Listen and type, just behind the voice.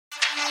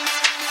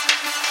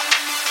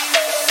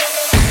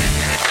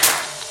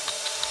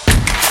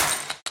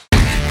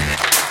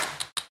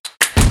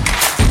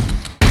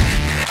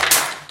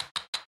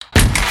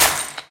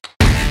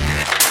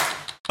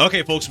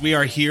Okay, folks, we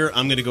are here.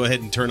 I'm going to go ahead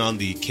and turn on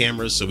the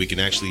cameras so we can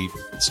actually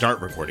start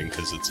recording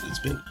because it's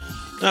been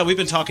we've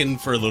been talking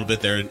for a little bit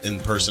there in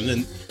person,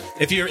 and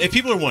if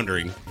people are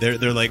wondering, they're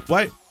like,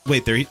 why?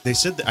 Wait, they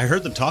said that I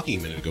heard them talking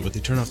a minute ago, but they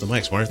turned off the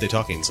mics. Why aren't they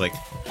talking? It's like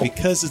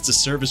because it's a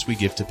service we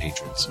give to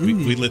patrons.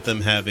 We let them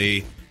have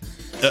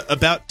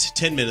about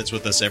 10 minutes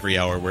with us every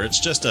hour where it's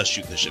just us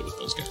shooting the shit with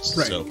those guys.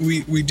 Right. So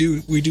we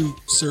do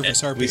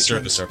service our patrons. We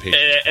service our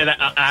patrons. And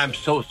I'm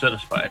so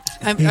satisfied.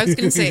 I was going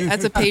to say,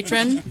 as a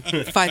patron,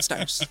 5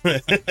 stars.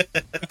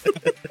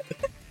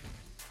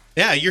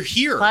 Yeah, you're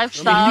here. 5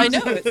 stars. I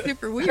know, it's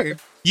super weird.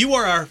 You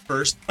are our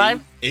first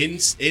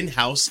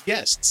in-house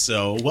guest,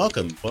 so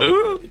welcome.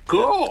 Ooh,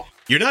 cool.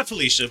 You're not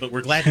Felicia, but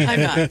we're glad to have I'm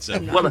you. not. So.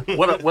 I'm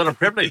not. What a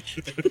privilege.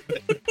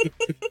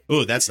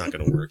 Oh, that's not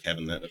going to work.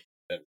 Having that,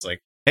 it's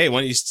like, hey, why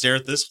don't you stare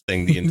at this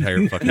thing the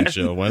entire fucking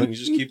show? Why don't you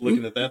just keep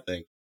looking at that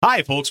thing?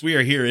 Hi, folks. We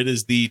are here. It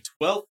is the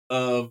 12th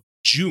of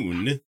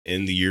June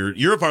in the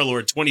year of our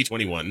Lord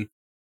 2021,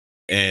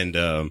 and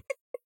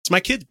it's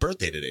my kid's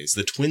birthday today. It's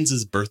the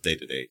twins' birthday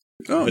today.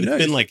 Oh, but nice.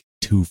 it's been like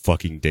 2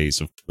 fucking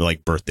days of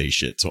like birthday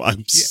shit, so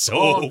I'm so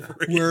over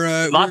it.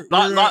 We're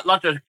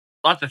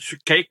Lots of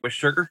cake with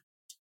sugar.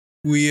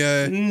 we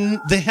They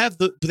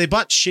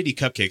bought shitty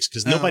cupcakes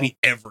because nobody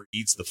ever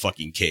eats the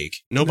fucking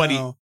cake. Nobody,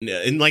 No.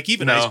 and like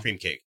even No. ice cream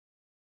cake.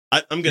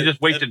 I'm gonna You just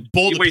wasted-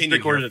 bold you wasted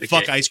opinion 3/4 here. of the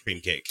Fuck cake. ice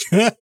cream cake.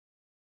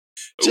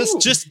 Just-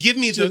 Just give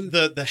me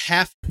the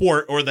half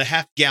quart or the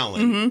half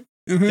gallon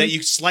Mm-hmm. that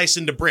you slice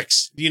into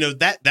bricks. You know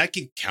that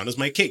can count as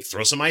my cake.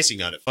 Throw some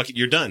icing on it. Fuck it,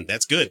 you're done.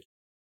 That's good.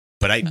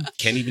 But I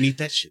can't even eat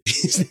that shit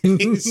these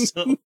days.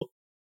 So,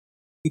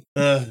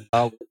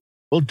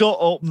 Well, don't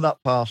open that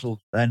parcel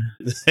then.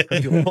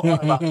 'Cause you'll put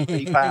that about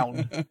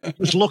 £3.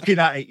 Just looking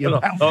at it, you're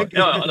bound to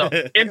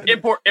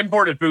get- No.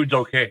 Imported food's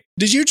okay.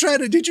 Did you try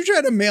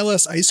to mail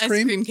us ice Ice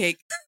cream? cream cake.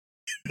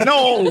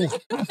 No!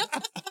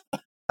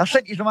 I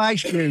sent you some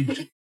ice cubes.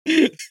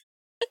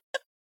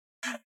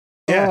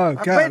 Oh I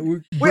god,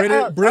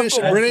 bet- British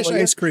I'll-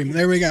 ice cream.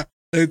 There we go.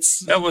 It's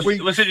That was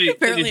listen to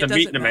Apparently some it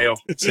meat in the doesn't mail.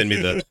 send me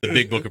the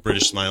big book of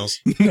British smiles.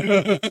 It's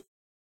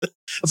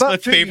my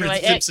About 2 favorite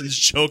years, Simpsons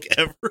joke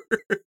ever.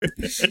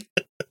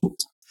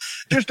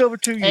 just over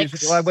 2 years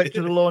ago, I went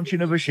to the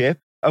launching of a ship,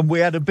 and we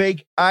had a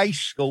big ice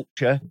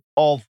sculpture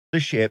of the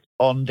ship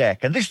on deck.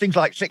 And this thing's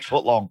like 6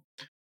 foot long.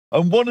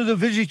 And one of the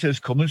visitors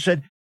come and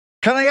said,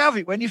 "Can I have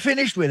it when you're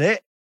finished with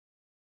it?"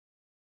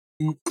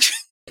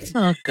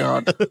 Oh,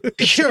 God.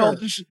 Sure.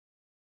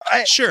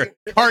 Sure.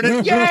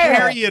 Pardon. Yeah.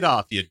 Carry it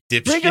off, you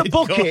dipshit. Bring a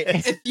Go bucket.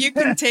 ahead. If you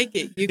can take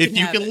it, you can If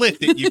you have can it.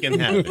 lift it, you can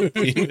have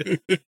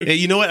it. Hey,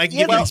 you know what? I can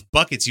give you these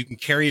buckets. You can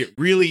carry it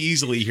really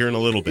easily here in a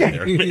little bit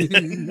there.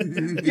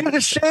 You're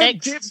the same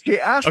dipshit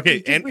asked Okay,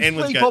 me, did we and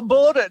with sleep got- on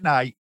board at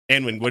night?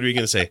 Anwin, what are you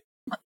going to say?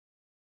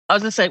 I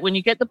was going to say, when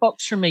you get the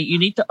box from me, you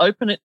need to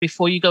open it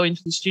before you go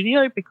into the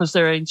studio because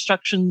there are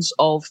instructions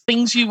of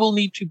things you will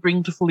need to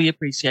bring to fully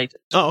appreciate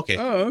it. Oh, okay.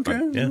 Oh, okay.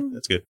 Fine. Yeah,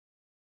 that's good.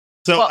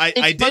 So Well, I it's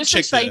did mostly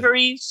check the...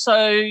 savory,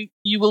 so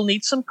you will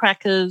need some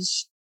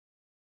crackers.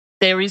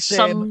 There is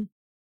some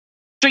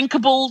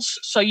drinkables,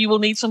 so you will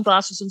need some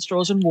glasses and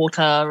straws and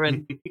water,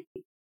 and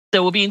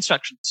there will be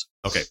instructions.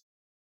 Okay.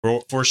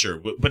 For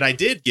sure. But I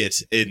did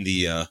get in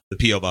the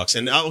P.O. box,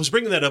 and I was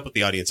bringing that up with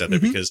the audience out there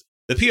because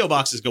the P.O.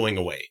 box is going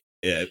away.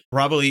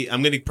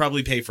 I'm going to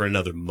probably pay for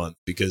another month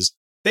because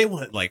they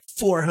want like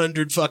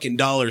 $400 fucking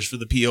for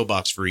the P.O.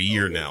 box for a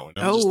year now. And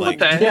I'm just like,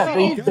 what the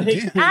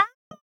hell?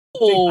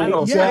 I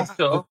don't Yeah. think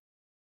so.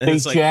 and They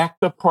it's like,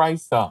 jacked the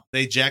price up.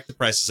 they jacked the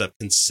prices up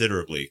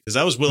considerably because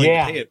I was willing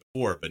to pay it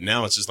before, but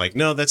now it's just like,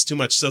 no, that's too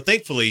much. So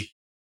thankfully,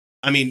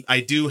 I mean, I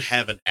do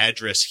have an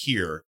address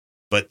here,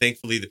 but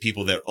thankfully the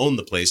people that own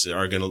the place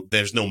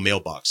there's no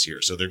mailbox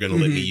here. So they're going to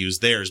let me use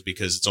theirs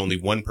because it's only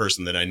one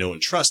person that I know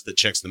and trust that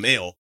checks the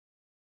mail.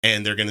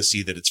 And they're going to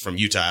see that it's from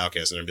Utah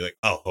Outcast and they'll be like,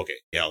 oh, okay.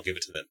 Yeah, I'll give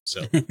it to them.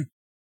 So,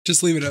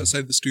 Just leave it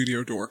outside the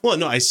studio door. well,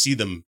 no, I see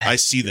them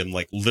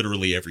like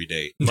literally every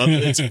day.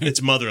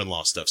 It's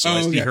mother-in-law stuff. So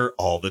I see her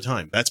all the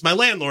time. That's my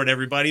landlord,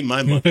 everybody.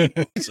 My mother.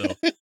 So,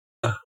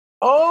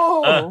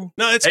 Oh,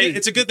 no, it's Hey, good.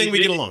 It's a good thing we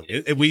get along.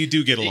 We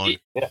do get along.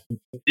 Do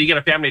you get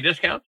a family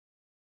discount?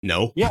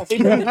 No. yeah. They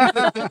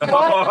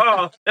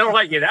Oh, they don't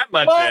like you that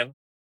much, What?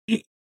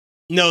 then.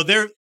 No,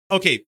 they're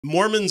okay.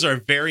 Mormons are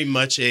very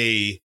much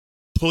a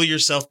pull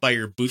yourself by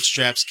your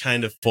bootstraps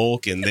kind of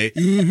folk, and they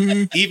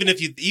even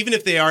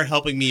if they are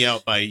helping me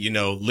out by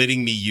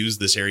letting me use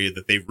this area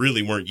that they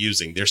really weren't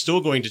using, they're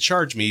still going to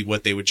charge me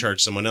what they would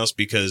charge someone else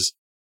because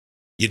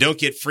you don't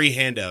get free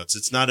handouts.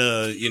 It's not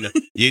a you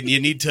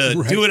need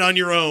to do it on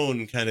your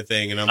own kind of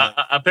thing. And I'm like,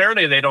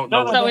 Apparently, they don't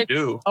know No, what no,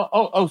 to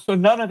do. So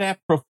none of that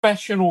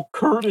professional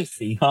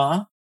courtesy,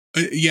 huh?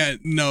 Yeah,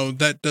 no,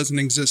 that doesn't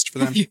exist for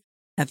them.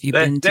 Have you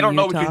They- been they to don't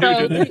know what Utah?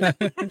 you do, do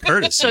they?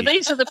 courtesy. So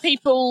these are the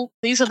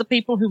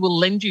people who will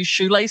lend you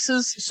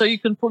shoelaces so you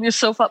can pull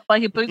yourself up by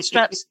your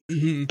bootstraps.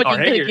 Mhm. But Or you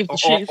better hanger- give the or-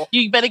 shoe. or-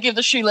 You better give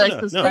the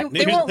shoelaces. No, They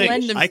here's the won't thing.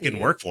 lend them I to can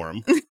you. work for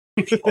them.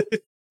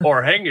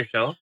 Or hang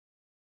yourself.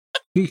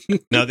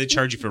 No, they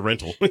charge you for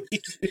rental. They're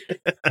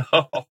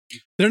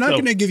not So-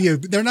 going to give you.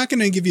 They're not going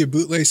to give you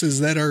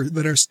bootlaces that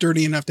are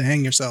sturdy enough to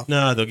hang yourself.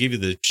 No, they'll give you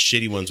the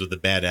shitty ones with the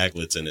bad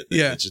aglets in it. That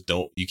Yeah. just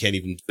don't. You can't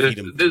even Do- feed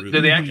them.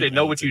 do they actually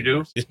know what you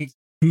do?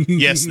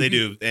 Yes, they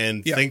do.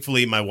 And Yeah.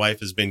 thankfully, my wife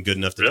has been good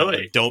enough to tell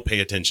Really? me, don't pay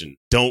attention.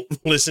 Don't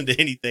listen to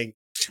anything.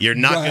 You're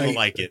not going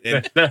Right. to like it.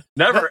 And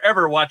Never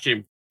ever watch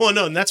him. well,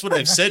 no, and that's what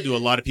I've said to a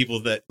lot of people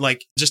that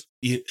like just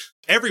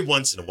every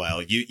once in a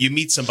while you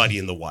meet somebody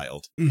in the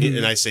wild, Mhm.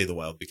 and I say the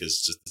wild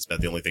because it's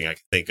about the only thing I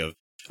can think of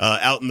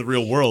out in the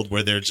real world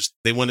where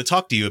they want to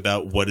talk to you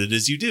about what it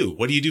is you do.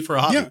 What do you do for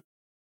a hobby? Yeah.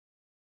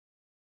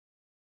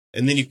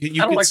 And then you I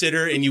don't like-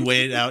 consider and you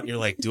weigh it out and you're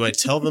like, do I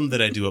tell them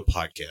that I do a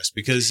podcast?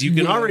 Because you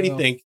can already Well.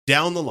 think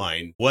down the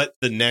line what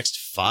the next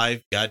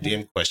 5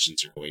 goddamn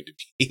questions are going to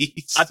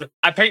be.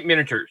 I paint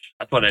miniatures.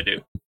 That's what I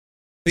do.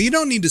 But you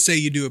don't need to say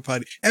you do a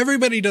pod.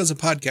 Everybody does a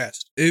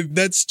podcast.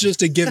 That's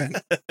just a given.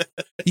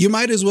 You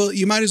might as well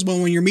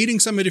when you're meeting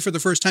somebody for the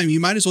first time, you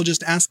might as well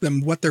just ask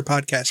them what their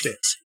podcast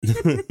is.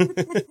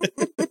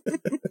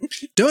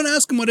 Don't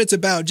ask them what it's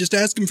about. Just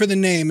ask them for the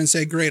name and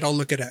say, "Great, I'll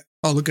look it up."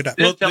 Well,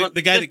 Just tell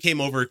the guy that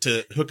came over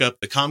to hook up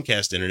the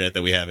Comcast internet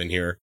that we have in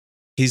here,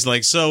 he's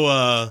like,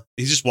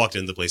 he just walked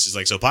into the place. He's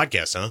like, so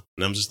podcast, huh?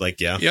 And I'm just like,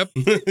 yeah.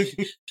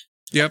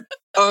 Yep.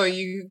 Oh,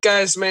 you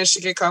guys managed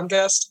to get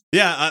Comcast?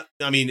 Yeah,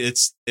 I mean,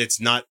 it's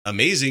not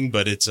amazing,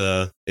 but it's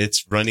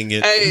running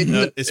it. Hey,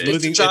 It's it's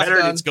moving. a job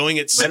done. It's going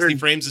at 60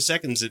 frames a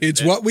second.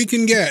 It's what we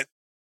can get.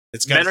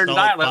 It's got Better a than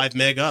solid dial-up. 5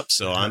 meg up.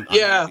 So I'm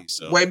Yeah, happy,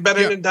 so. way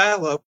better Yeah. than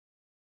dial-up.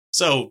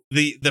 So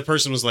the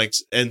person was like,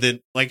 and then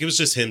like it was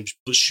just him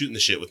shooting the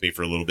shit with me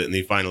for a little bit, and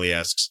he finally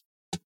asks,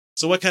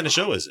 "So what kind of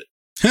show is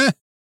it?"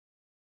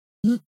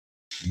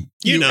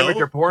 You know,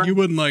 amateur porn. You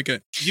wouldn't like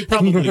it. you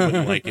probably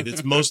wouldn't like it.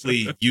 It's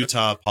mostly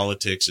Utah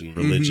politics and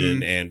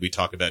religion, Mm-hmm. and we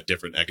talk about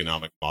different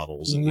economic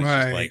models. And it's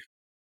Right. just like,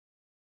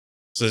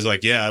 so it's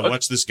like, yeah, I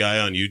watched this guy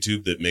on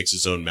YouTube that makes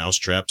his own mouse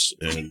traps,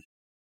 and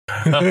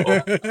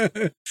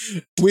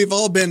We've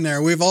all been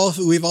there. We've all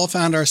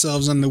found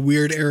ourselves in the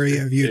weird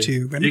area of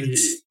YouTube, and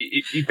it's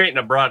You painting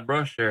a broad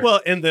brush there. well,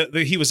 and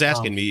he was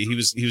asking me, he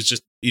was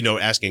just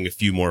asking a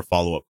few more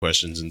follow up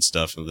questions and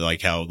stuff,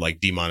 like how like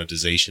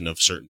demonetization of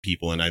certain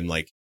people, and I'm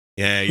like,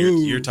 yeah,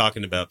 you're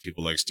talking about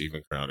people like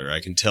Steven Crowder. I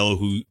can tell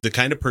who the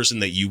kind of person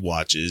that you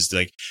watch is.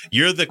 Like,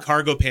 you're the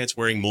cargo pants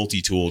wearing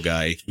multi-tool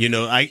guy.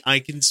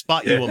 I can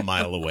spot you a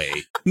mile away.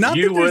 not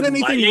You that there's wouldn't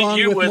anything like it. wrong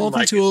You with wouldn't like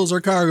multi-tools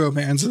or cargo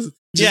pants. It's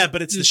Yeah,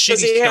 but it's the Does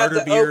shitty he have starter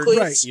the beard. Oakleys?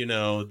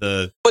 Right.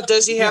 The But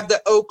does he have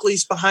the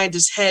Oakleys behind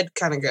his head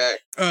kind of guy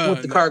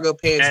with the cargo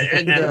pants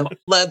and, And- the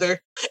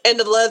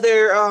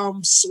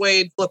leather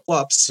suede flip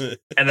flops?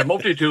 and the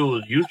multi-tool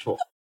is useful.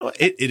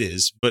 it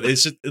is, but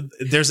it's just,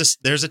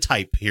 there's a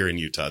type here in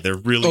Utah. There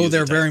really Oh, is a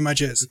there type. very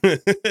much is.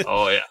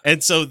 Oh yeah.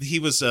 And so he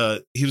was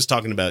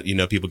talking about,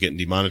 people getting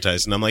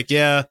demonetized. And I'm like,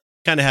 yeah,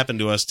 kind of happened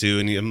to us too.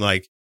 And I'm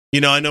like,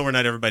 I know we're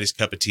not everybody's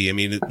cup of tea. I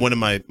mean, one of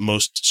my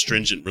most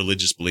stringent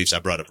religious beliefs, I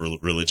brought up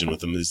religion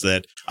with him, is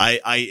that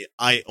I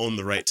own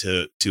the right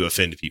to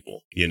offend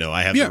people.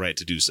 I have Yeah. the right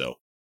to do so.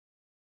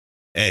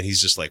 And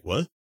he's just like,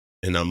 what?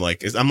 And I'm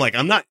like,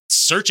 I'm not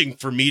searching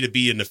for me to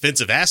be an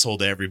offensive asshole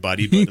to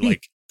everybody, but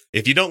like,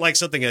 if you don't like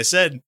something I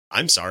said,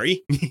 I'm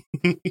sorry.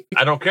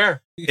 I don't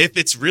care. If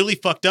it's really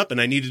fucked up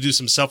and I need to do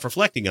some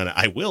self-reflecting on it,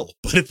 I will.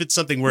 But if it's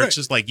something where it's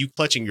just like you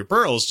clutching your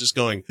pearls, just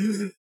going,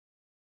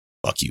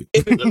 fuck you.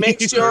 If it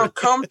makes you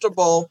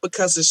uncomfortable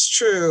because it's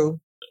true,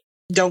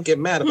 don't get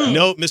mad about it.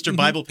 No, Mr.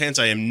 Bible Pants,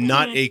 I am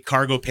not a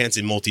cargo pants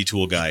and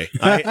multi-tool guy.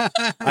 I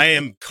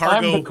am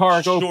cargo I'm the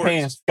cargo shorts.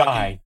 pants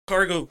guy.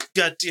 Cargo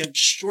goddamn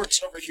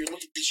shorts over here.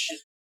 Look at this shit.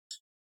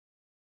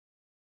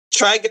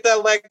 Try to get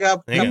that leg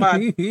up. Hang Come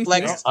on,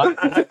 legs.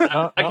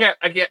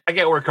 I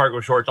can't wear cargo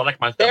shorts. I like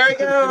my stuff. There he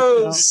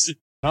goes.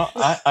 No,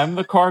 I'm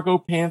the cargo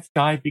pants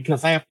guy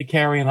because I have to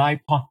carry an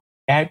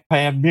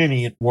iPad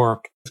mini at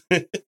work.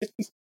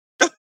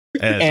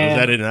 So is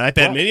that an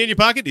iPad mini in your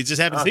pocket? You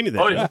just haven't seen me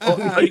there. Oh, yeah.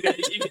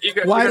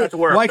 Why- you have to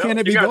wear a why belt. can't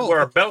it be You got to both?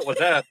 wear a belt with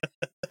that.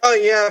 Oh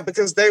yeah,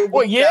 because they.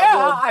 Well,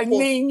 yeah, I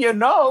mean,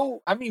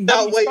 I'll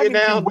lay you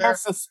down wear there.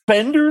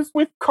 suspenders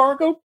with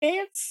cargo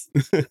pants.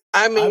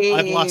 I mean,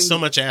 I've lost so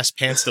much ass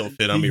pants don't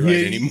fit on me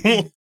right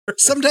anymore.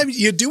 Sometimes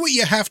you do what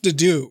you have to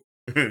do.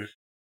 You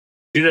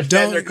just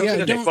stand there Don't- cooking yeah,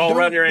 and they don't- fall don't-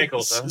 around your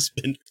ankles. Huh?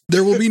 Suspend-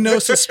 There will be no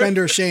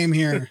suspender shame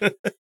here.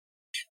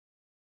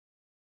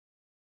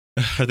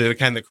 Are they the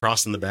kind that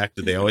cross in the back?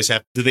 Do they always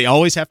have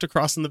to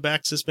cross in the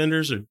back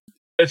suspenders? Or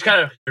It's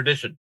kind of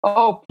tradition.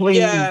 Oh, please.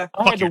 Yeah.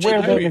 I had to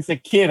wear them as a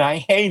kid. I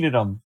hated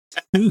them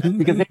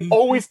because they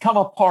always come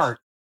apart.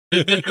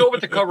 Just go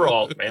with the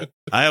coveralls, man.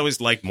 I always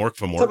liked Mork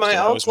from Mork. So my I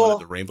always wanted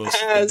uncle the rainbow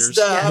has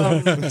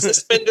suspenders. the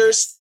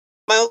suspenders.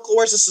 My uncle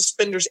wears the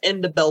suspenders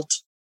and the belt.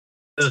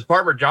 This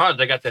Farmer John's,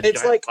 they got that.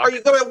 It's giant like, are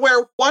you going to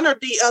wear one or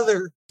the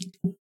other?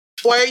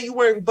 Why are you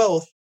wearing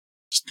both?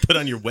 Just put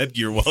on your web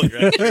gear while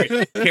you're out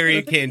carry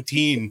a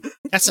canteen.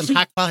 That's some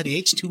high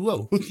quality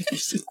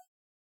H2O.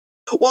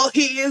 Well,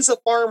 he is a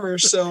farmer,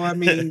 so I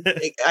mean,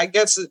 I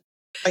guess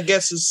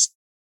it's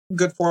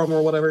good for them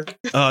or whatever.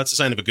 Oh, it's a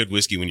sign of a good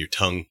whiskey when your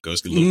tongue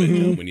goes a little bit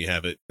numb when you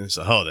have it. It's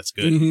like, oh, that's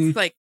good. Mhm. It's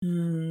like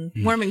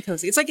warm and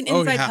cozy. It's like an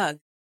Oh, inside yeah. hug.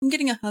 I'm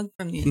getting a hug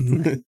from you.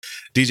 Mhm.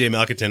 DJ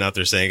Malcontent out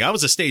there saying, I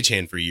was a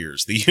stagehand for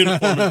years. The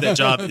uniform of that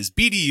job is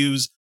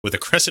BDUs with a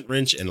crescent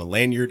wrench and a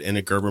lanyard and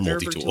a Gerber Gerber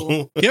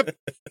multi-tool.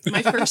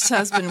 My first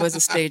husband was a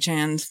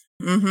stagehand.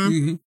 Mm-hmm.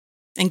 Mhm.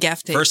 And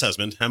gaff tape. First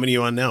husband. How many are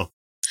you on now?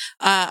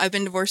 I've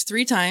been divorced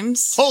 3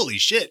 times. Holy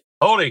shit.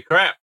 Holy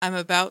crap! I'm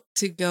about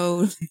to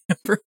go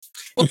number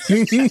but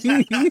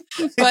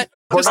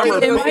For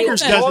number in my four.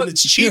 defense,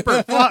 It's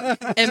cheaper. Fuck.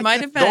 in my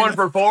Going defense,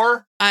 for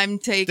 4. I'm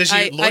taking. Does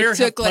your lawyer have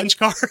took punch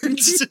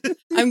cards?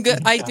 I'm good.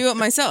 I do it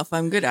myself.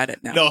 I'm good at it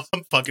now. No,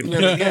 I'm fucking Are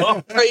you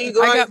I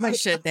going? got my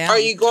shit down. Are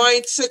you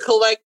going to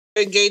collect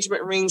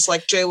engagement rings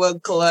like J-Lo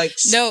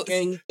collects? No.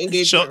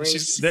 Engagement So,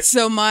 rings.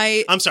 So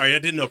my I'm sorry, I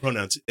didn't know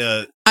pronouns.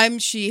 I'm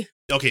she.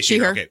 Okay, She, she,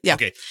 her. okay, Yeah.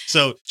 okay.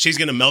 So she's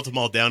gonna melt them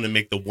all down and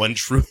make the one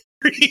true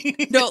ring.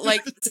 No,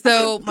 like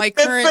so my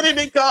current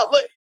Infinity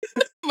Gauntlet.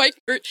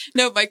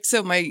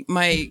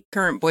 my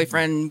current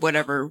boyfriend,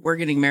 whatever, we're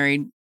getting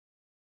married.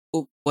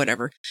 Oh,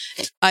 whatever.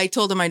 I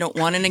told him I don't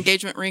want an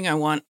engagement ring. I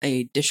want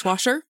a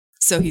dishwasher.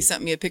 So he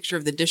sent me a picture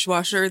of the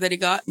dishwasher that he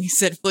got, and he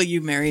said, "Will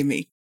you marry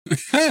me?" I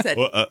said,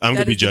 Well, I'm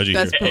That gonna be is the judging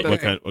best here.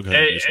 proposal. What kind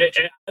of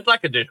dishwasher? It's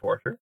like a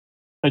dishwasher.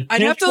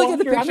 I'd have to look at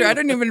the picture. I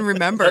don't even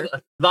remember.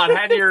 Not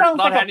handier. Sounds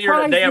Not like a handier than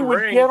a prize damn you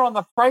would ring. get on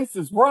The Price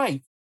is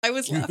Right. I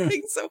was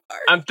laughing so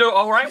hard. I'm still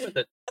all right with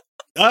it.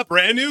 A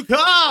brand new car.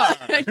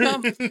 I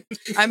know.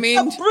 I A mean,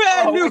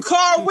 brand new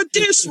car with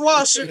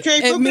dishwasher it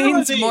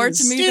capabilities. means more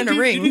to me than a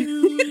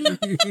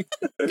ring.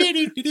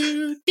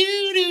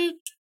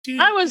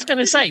 I was going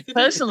to say,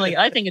 personally,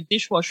 I think a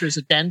dishwasher is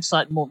a damn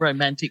sight more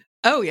romantic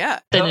Oh yeah.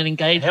 than an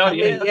engagement. Hell I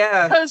mean, yeah.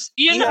 yeah. Because,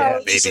 you know, Yeah,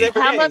 use it baby.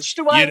 every how day. much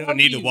do I You don't love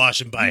need you? to wash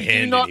them by You do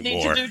hand not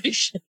anymore. need to do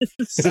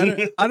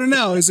dishes. I don't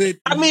know. Is it?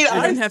 I mean, I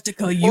I didn't have to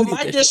call you. well, the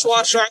my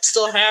dishwasher, I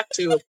still have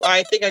to.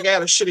 I think I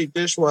got a shitty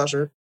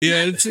dishwasher.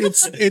 Yeah,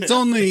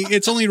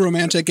 it's only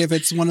romantic if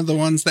it's one of the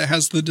ones that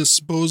has the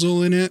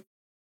disposal in it,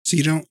 so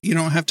you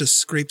don't have to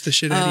scrape the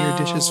shit out of your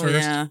dishes Oh,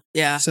 first.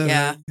 Yeah. So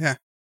Yeah. yeah.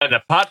 And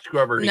a pot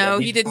scrubber. No,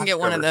 he didn't get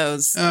one of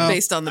those Oh.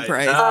 based on the I-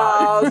 price.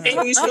 Oh,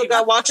 you still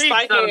got watched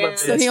by Son of a hand.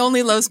 So he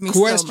only loves me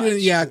Question, so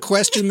much. yeah,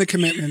 question the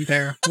commitment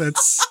there.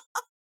 That's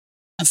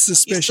You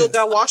suspicious. still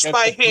got washed That's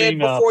by the hand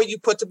cleanup. before you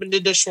put them in the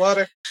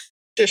dishwasher.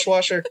 There's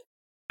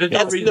no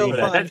That's reason no for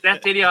that. fun.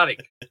 That's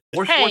idiotic.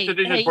 We're Hey, supposed to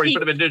do this hey, before you he- put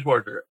them in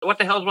dishwasher. What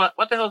the hell's up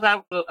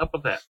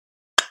with that?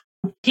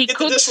 He Get the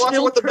could dishwasher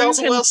still with the prove bells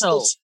and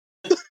himself. whistles.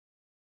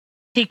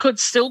 He could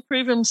still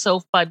prove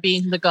himself by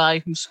being the guy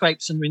who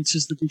scrapes and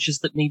rinses the dishes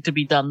that need to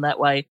be done that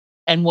way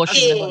and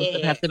washing the ones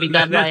that have to be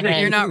done by That-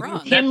 hand. You're not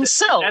wrong.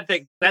 Himself. That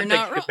takes You're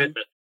not wrong.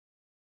 commitment.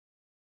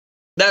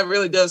 That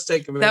really does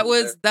take a minute.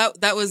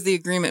 That was the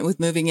agreement with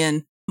moving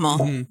in,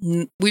 Mom.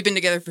 Mhm. We've been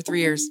together for 3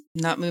 years.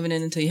 Not moving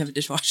in until you have a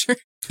dishwasher.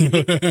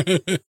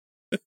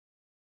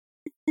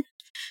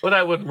 Well,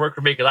 that wouldn't work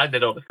for me because I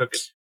did all the cooking.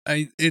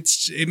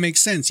 It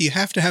makes sense. You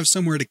have to have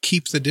somewhere to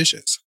keep the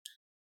dishes.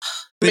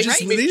 They Makes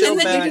just, me they feel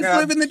just bad.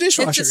 live in the It's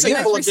dishwasher. just a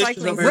Yeah, full of dishes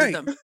recycling over there.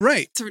 system.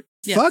 right.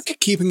 Yes. Fuck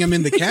keeping them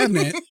in the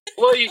cabinet.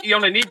 Well, you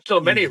only need so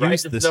many, You right?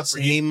 use It's the enough for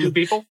same- 2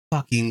 people.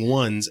 Fucking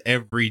ones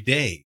every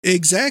day.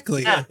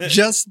 Exactly. Yeah.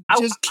 Just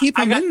I- keep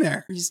I them got- in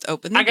there. You just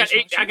open the I got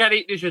dishwasher.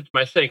 8 dishes in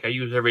my sink. I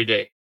use every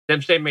day.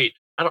 Them same 8.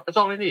 That's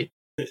all I need.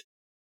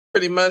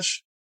 pretty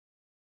much.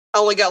 I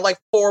only got like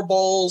 4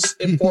 bowls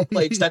and 4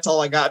 plates. That's all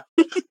I got.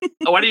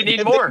 Oh, why do you need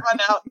If more? they run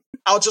out,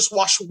 I'll just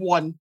wash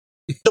one.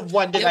 The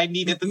one that I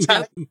need at the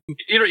time.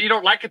 You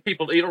don't like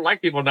people. You don't like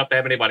people enough to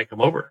have anybody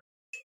come over.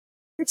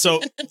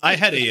 So I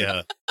had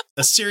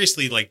a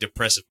seriously like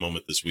depressive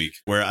moment this week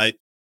where I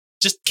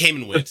just came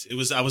and went.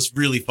 I was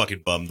really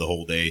fucking bummed the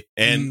whole day,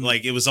 and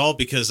like it was all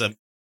because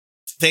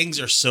things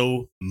are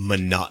so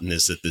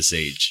monotonous at this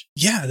age.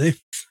 Yeah, they.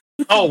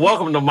 Oh,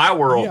 welcome to my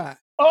world. Yeah,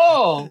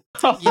 Oh,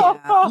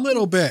 Yeah. a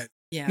little bit.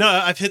 Yeah. No,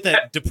 I've hit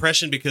that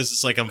depression because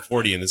it's like I'm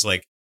 40 and it's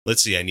like,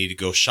 let's see, I need to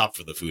go shop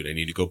for the food. I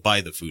need to go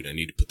buy the food. I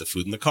need to put the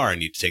food in the car. I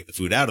need to take the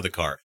food out of the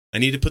car. I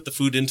need to put the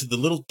food into the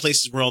little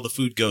places where all the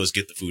food goes,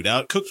 get the food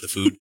out, cook the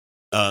food,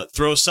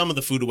 throw some of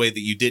the food away that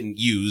you didn't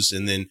use,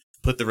 and then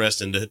put the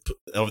rest into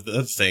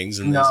other things.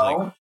 And it's like,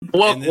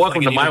 Well, and then,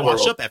 welcome like, to you my need to wash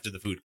world. up after the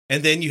food.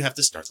 And then you have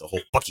to start the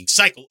whole fucking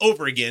cycle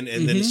over again.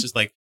 And then it's just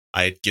like,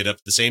 I get up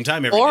at the same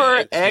time every day. Or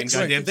I do the same X,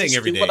 goddamn thing just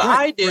every do day. what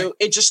I do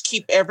and just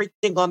keep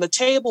everything on the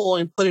table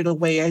and put it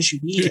away as you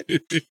need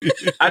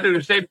it. I do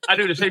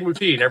the same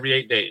routine every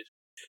 8 days.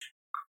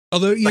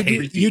 Although you Like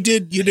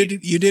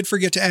did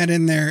forget to add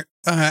in there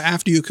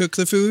after you cook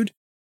the food,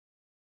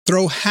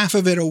 throw half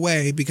of it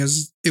away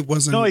because it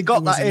wasn't. No, he got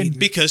it that wasn't in. eaten.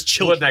 Because It wasn't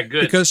children. that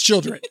good. Because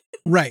children,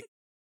 right?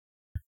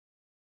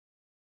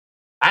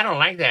 I don't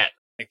like that.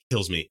 That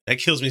kills me. That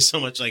kills me so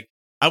much. Like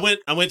I went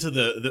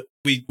to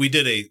we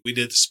did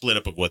a split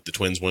up of what the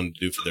twins wanted to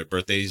do for their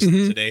birthdays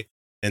Mhm. today.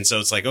 And so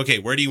it's like, okay,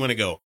 where do you want to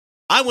go?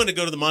 I want to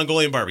go to the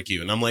Mongolian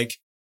barbecue. And I'm like,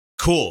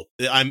 cool.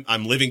 I'm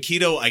living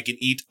keto. I can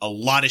eat a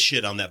lot of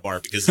shit on that bar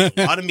because it's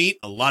a lot of meat,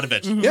 a lot of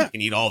vegetables. Yeah. I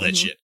can eat all that Mhm.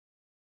 shit.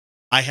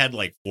 I had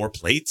like 4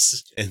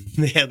 plates and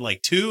they had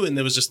like 2, and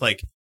there was just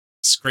like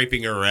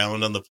scraping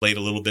around on the plate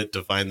a little bit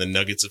to find the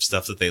nuggets of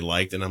stuff that they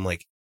liked. And I'm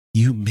like,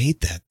 you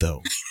made that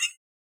though.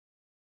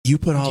 You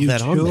put all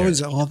that on there.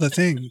 chose all the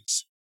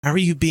things. How are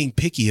you being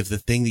picky of the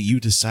thing that you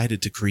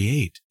decided to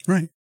create?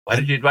 Right. Why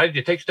did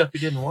you take stuff you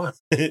didn't want?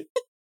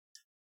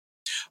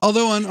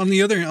 Although on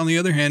the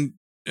other hand,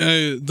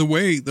 the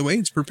way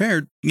it's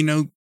prepared,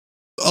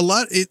 a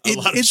lot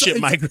of shit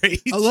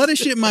migrates. A lot of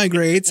shit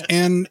migrates,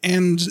 and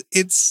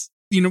it's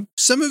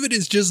some of it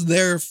is just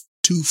there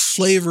to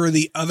flavor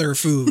the other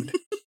food.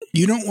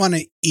 You don't want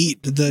to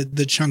eat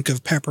the chunk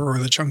of pepper or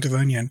the chunk of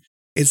onion.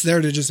 It's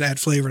there to just add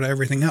flavor to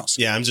everything else.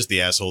 Yeah, I'm just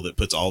the asshole that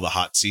puts all the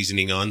hot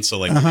seasoning on. So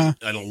like, and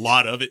a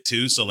lot of it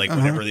too. So like,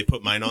 whenever they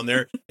put mine on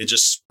there, it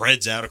just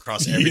spreads out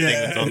across everything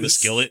that's on the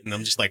skillet. And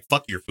I'm just like,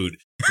 fuck your food.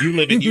 You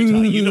live in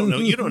Utah.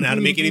 You don't know how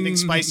to make anything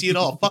spicy at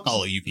all. Fuck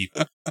all of you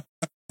people.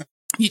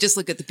 You just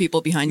look at the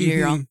people behind you.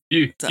 You're all,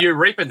 You're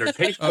raping their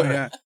taste Oh buds.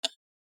 yeah,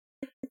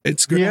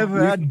 it's good. You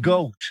ever had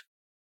goat?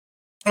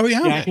 Oh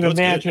yeah, I can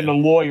imagine a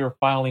lawyer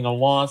filing a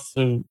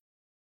lawsuit.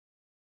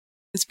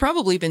 it's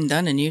probably been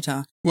done in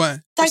Utah.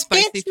 What? For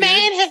spicy food.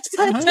 has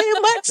put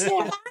too much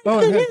Oh,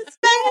 yeah.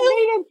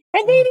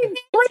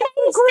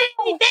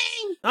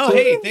 Oh,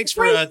 hey, thanks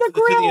for to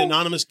the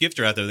anonymous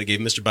gifter out there that gave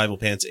Mr. Bible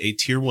Pants a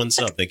tier 1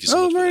 sub. Thank you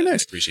so much. very for that.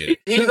 nice. Appreciate it.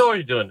 He's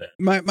already doing that.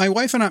 My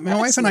wife and I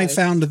nice.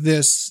 found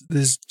this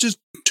just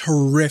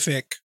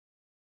terrific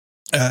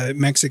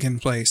Mexican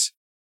place.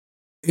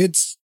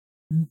 It's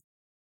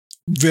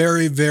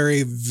very,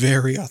 very,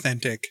 very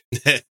authentic.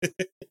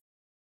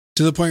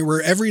 To the point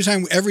where every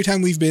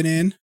time we've been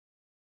in,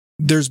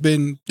 there's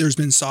been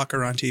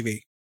soccer on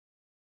TV.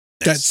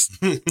 That's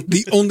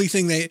the only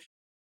thing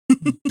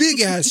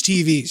big ass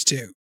TVs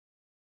too.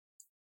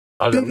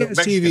 Big ass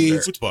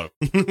TVs. Football.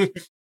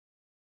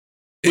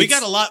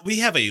 We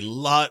have a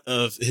lot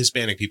of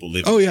Hispanic people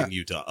living in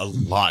Utah. A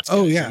lot.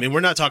 Oh, guys. yeah. I mean, we're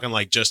not talking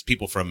like just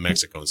people from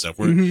Mexico and stuff.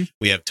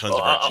 We have tons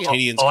of Oh,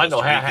 Argentinians. I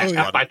know. Costa Ricans,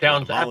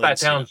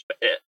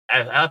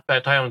 Half my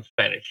town's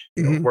Spanish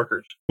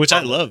workers. which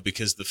I love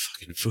because the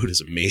fucking food is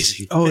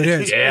amazing. Oh, it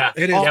is. Yeah.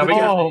 It is. Yeah,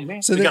 we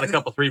man. So we got a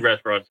couple 3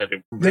 restaurants that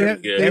are really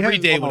good. Every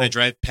day when I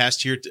drive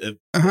past here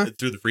Uh-huh.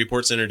 through the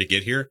Freeport Center to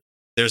get here,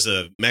 there's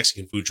a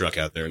Mexican food truck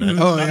out there, and I'm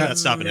not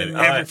stopping at it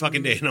every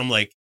fucking day. And I'm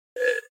like,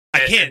 I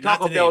can't.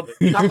 Taco Bell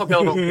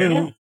don't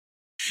care.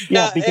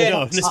 Yeah, because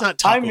No, it's not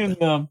Taco I'm in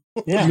Bell.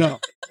 yeah.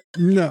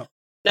 No.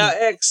 Now,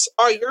 X,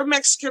 are your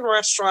Mexican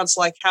restaurants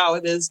like how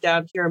it is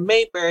down here in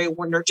Mayberry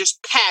when they're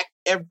just packed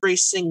every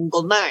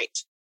single night?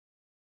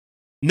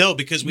 No,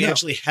 because we No.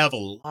 actually have a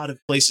lot of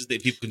places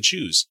that people can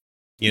choose.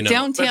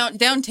 Downtown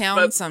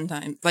but-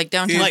 sometimes, like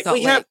downtown Like, Salt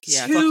we have Lake.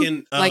 Yeah. two-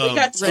 Fucking, Like, We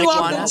got 2 Red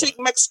Iguana. authentic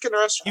Mexican you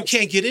restaurants.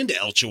 can't get into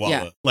El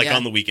Chihuahua Yeah,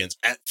 on the weekends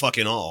at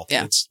fucking all.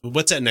 Yeah.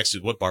 What's that next to?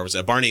 What bar was that?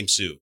 A bar named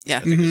Sue. Yeah.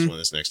 I think Mhm. that's one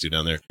that's next to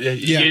down there.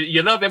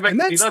 You love And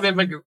that's-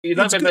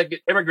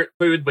 immigrant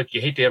food, but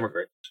you hate the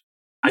immigrants.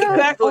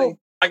 Exactly.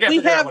 I got We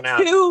to figure that have one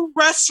out. 2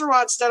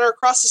 restaurants that are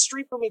across the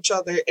street from each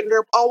other, and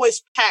they're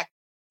always packed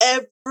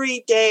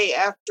every day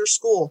after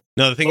school.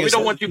 No, the thing But we is,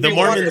 don't want you the people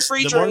wanting Mormons,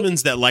 free the drink.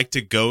 Mormons that like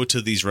to go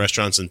to these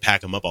restaurants and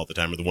pack them up all the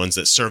time are the ones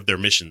that serve their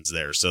missions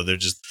there. So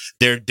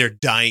they're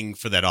dying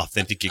for that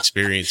authentic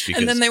experience because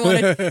And then they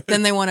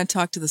want to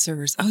talk to the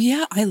servers. Oh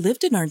yeah, I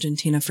lived in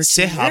Argentina for 2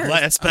 se years.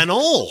 habla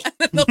español.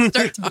 They'll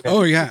start talking.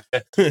 Oh yeah.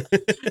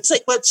 It's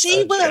like, but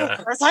gee, Yeah.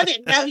 willikers, I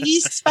didn't know you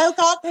spoke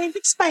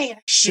authentic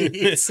Spanish.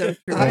 It's so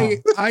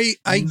true.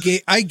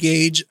 I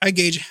gauge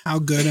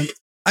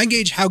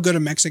how good a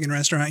Mexican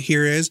restaurant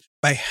here is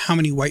by how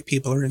many white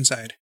people are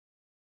inside.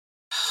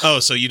 Oh,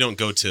 so you don't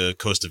go to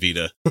Costa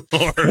Vida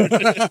or Well,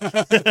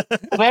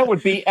 that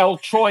would be El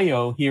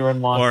Choyo here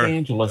in Los Or-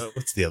 Angeles.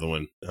 what's the other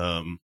one?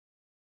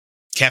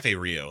 Cafe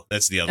Rio.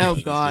 That's the other Oh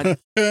one. God.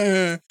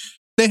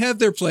 They have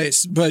their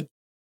place, but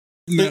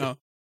no.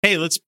 Hey,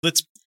 let's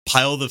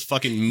pile the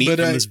fucking meat But,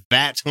 from this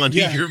vat onto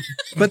yeah. your.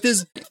 But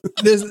this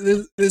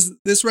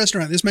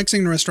restaurant, this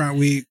Mexican restaurant,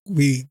 we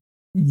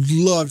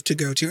love to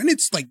go to, and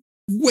it's like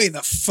way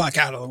the fuck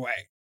out of the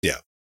way. Yeah.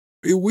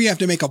 We have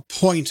to make a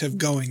point of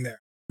going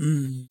there.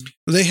 Mm.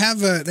 They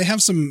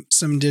have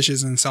some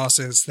dishes and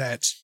sauces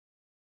that,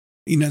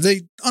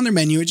 they on their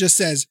menu it just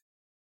says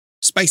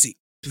spicy,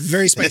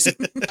 very spicy.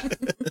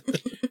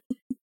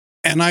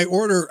 And I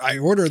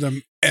order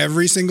them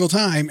every single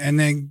time, and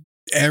then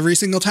every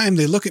single time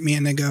they look at me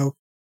and they go,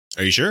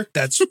 Are you sure?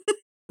 "That's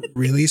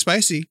really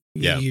spicy.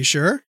 Yeah. You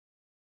sure?"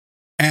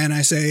 And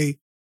I say,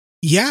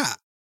 "Yeah,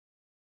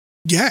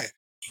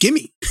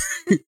 gimme,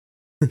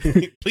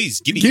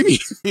 Please give me.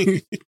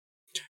 gimme."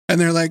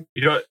 And they're like,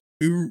 You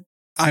know,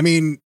 I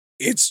mean,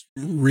 it's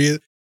real.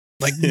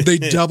 Like they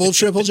double,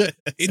 triple check.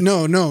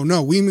 No.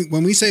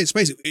 When we say it's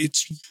spicy,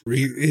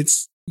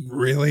 it's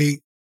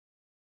really.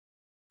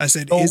 I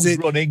said, Nose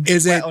running,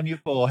 is sweat it- on your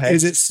forehead?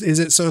 is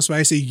it so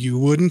spicy you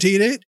wouldn't eat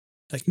it?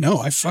 Like, no,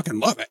 I fucking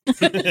love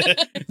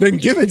it. Then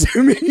give it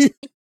to me.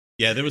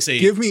 Yeah, there was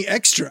Give me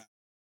extra.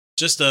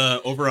 just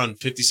over on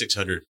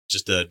 5600,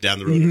 just down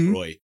the road Mhm. in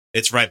Roy.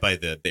 It's right by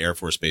the Air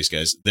Force Base,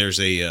 guys. There's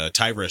a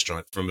Thai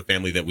restaurant from a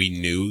family that we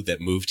knew that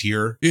moved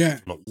here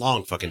from a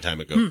long fucking time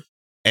ago.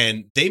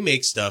 And they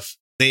make stuff.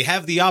 They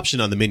have the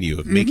option on the menu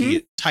of making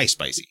it Thai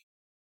spicy.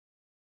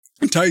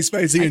 Thai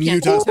spicy and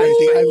Utah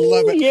spicy. I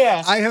love it.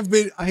 Yeah. I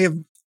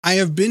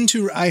have been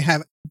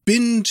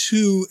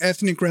to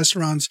ethnic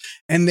restaurants,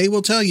 and they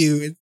will tell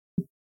you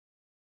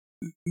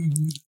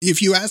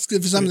if you ask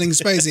if something's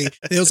spicy,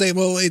 they'll say,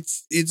 "Well,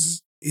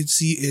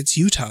 it's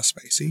Utah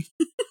spicy."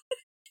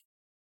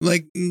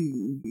 Like,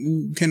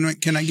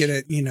 can I get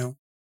it?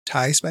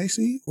 Thai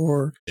spicy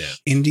or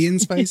Indian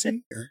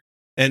spicy?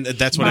 And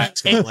that's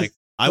what I'm like.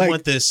 I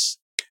want this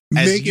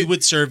as you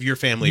would serve your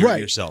family or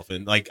yourself,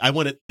 and like I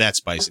want it that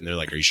spicy. And they're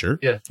like, "Are you sure?"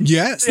 Yeah.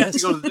 Yes. They have to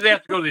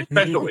go to the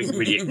special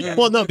ingredient.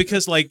 Well, no,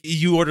 because like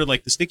you order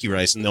like the sticky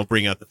rice, and they'll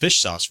bring out the fish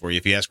sauce for you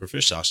if you ask for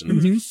fish sauce,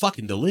 and it's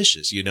fucking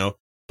delicious,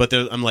 But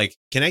I'm like,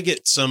 can I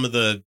get some of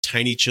the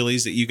tiny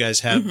chilies that you guys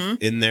have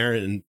in there?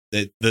 And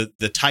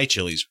the Thai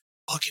chilies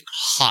are fucking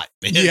hot,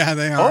 man. Yeah,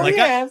 they are. Like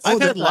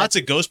I've had lots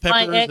of ghost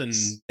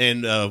peppers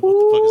and what the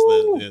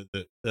fuck is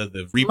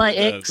the Reaper,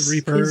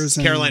 Reapers,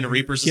 Carolina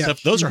Reapers and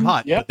stuff. Those are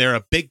hot, but they're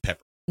a big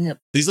pepper. Yep.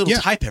 These little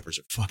Thai peppers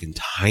are fucking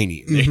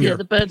tiny. Yeah,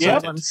 the bird's eye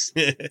ones.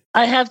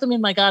 I have them in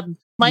my garden.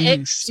 My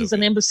ex is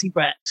an embassy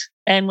brat,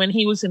 and when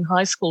he was in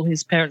high school,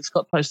 his parents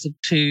got posted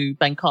to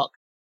Bangkok.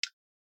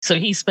 So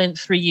he spent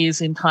 3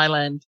 years in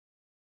Thailand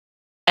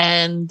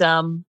and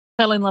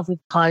fell in love with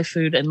Thai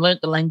food and learnt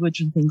the language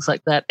and things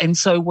like that. And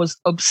so was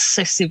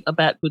obsessive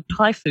about good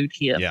Thai food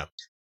here. Yeah.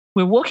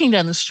 We're walking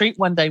down the street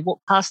one day,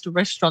 walked past a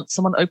restaurant,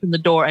 someone opened the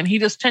door and he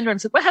just turned around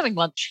and said, "We're having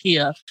lunch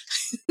here."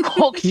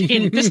 Walked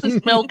in, just the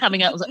smell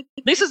coming out. I was like,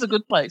 "This is a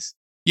good place."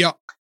 Yeah.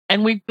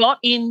 And we got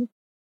in,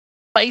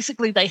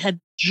 basically they had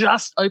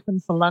just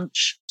opened for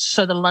lunch.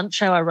 So the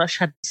lunch hour rush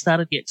hadn't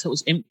started yet. So it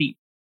was empty.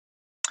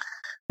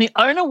 The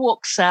owner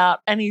walks out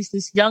and he's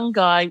this young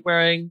guy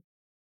wearing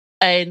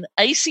an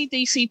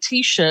AC/DC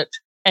t-shirt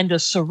and a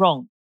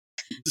sarong.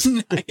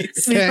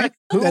 Nice. Okay.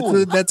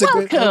 Cool. That's a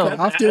good Welcome.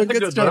 off to a That's a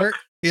good good start.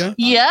 Yeah.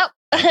 Yep.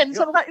 And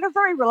so like,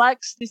 very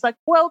relaxed. He's like,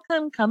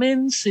 "Welcome, come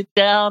in, sit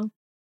down."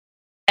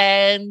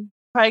 And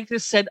Craig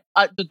just said,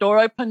 the door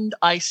opened.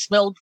 I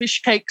smelled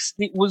fish cakes.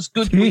 It was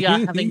good. We are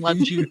having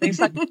lunch. And he's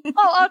like,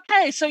 "Oh,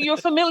 okay. So you're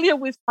familiar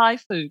with Thai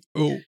food."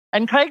 Oh.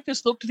 And Craig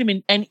just looked at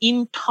him and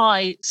in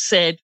Thai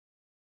said,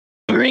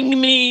 "Bring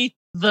me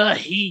the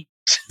heat."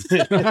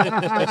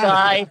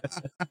 Guy.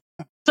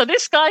 So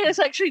this guy is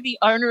actually the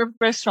owner of the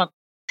restaurant.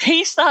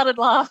 He started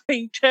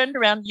laughing, turned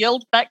around,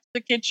 yelled back to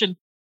the kitchen,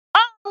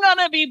 "I'm going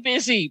to be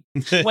busy."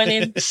 Went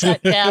in,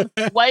 sat down,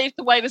 waved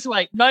the waiters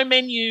away. No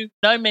menu.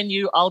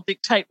 I'll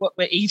dictate what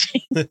we're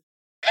eating. And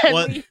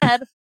we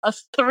had a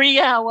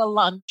 3-hour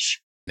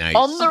lunch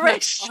on the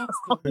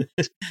restaurant.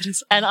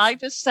 And I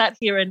just sat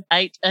here and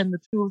ate, and the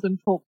two of them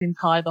talked in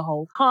Thai the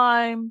whole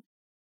time.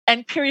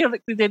 And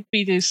periodically there'd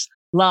be this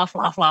laugh.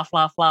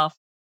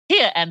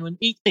 "Here, Anwin,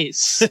 eat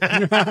this."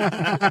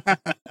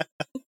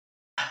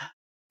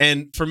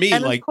 And for me,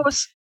 and like, of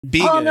course,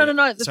 being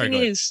no. The thing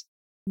is,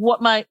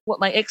 what my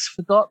ex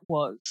forgot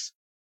was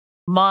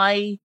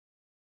my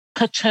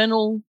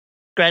paternal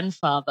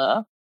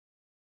grandfather,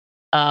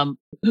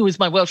 who is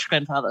my Welsh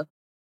grandfather.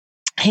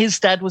 His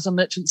dad was a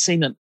merchant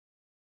seaman,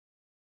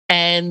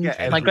 and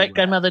my great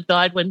grandmother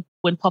died when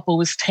Papa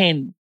was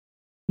 10.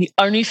 The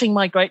only thing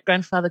my great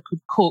grandfather could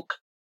cook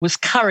was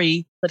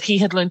curry that he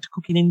had learned to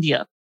cook in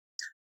India.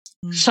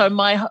 So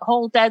my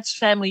whole dad's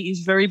family is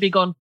very big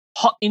on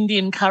hot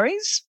Indian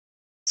curries.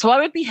 So I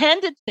would be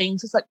handed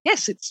things. It's like,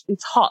 "Yes,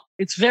 it's hot.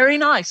 It's very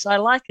nice. I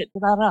like it."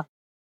 Blah, blah.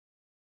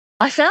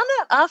 I found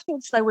out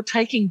afterwards they were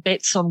taking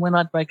bets on when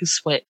I'd break a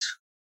sweat.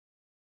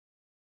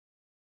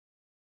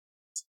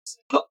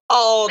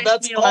 Oh, Best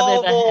that's meal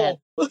I've ever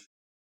awful.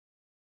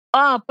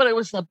 had. But it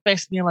was the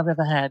best meal I've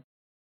ever had.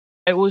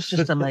 It was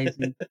just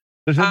amazing.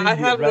 I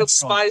have no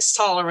spice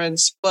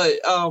tolerance,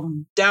 but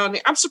down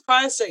there, I'm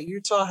surprised that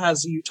Utah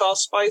has Utah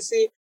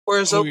spicy,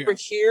 whereas over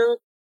here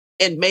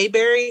in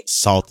Mayberry,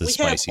 salt is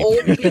we have spicy.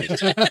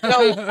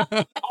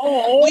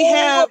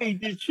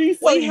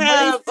 we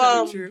have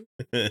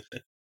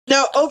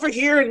no, over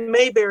here in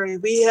Mayberry,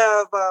 we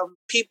have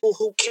people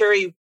who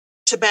carry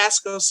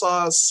Tabasco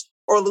sauce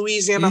or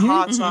Louisiana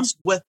hot sauce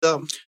with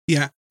them.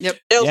 Yeah. Yep.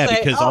 They'll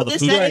say, because all the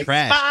this food ain't is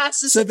trash.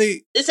 spicy. So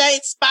this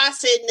ain't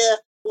spicy enough.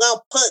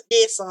 We'll put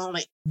this on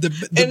it. The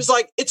And it's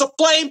like, it's a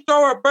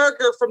flamethrower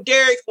burger from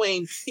Dairy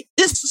Queen.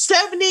 This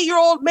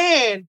 70-year-old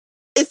man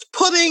is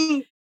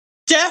putting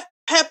Def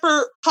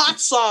Pepper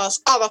hot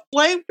sauce on a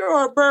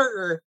flamethrower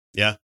burger.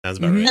 Yeah, sounds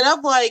about right. And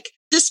I'm like,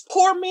 this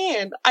poor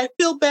man, I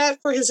feel bad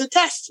for his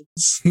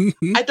intestines.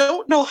 I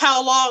don't know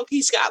how long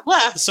he's got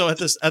left. So at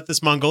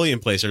this Mongolian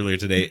place earlier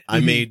today, I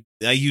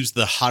used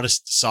the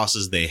hottest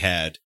sauces they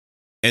had.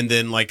 And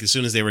then, like, as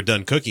soon as they were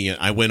done cooking it,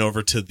 I went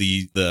over to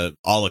the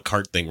a la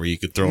carte thing where you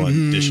could throw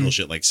on additional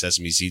shit like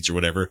sesame seeds or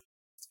whatever.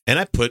 And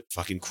I put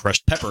fucking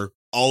crushed pepper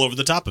all over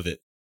the top of it.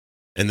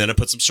 And then I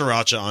put some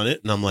sriracha on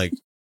it. And I'm like,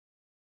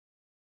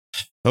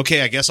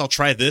 okay, I guess I'll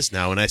try this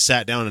now. And I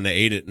sat down and I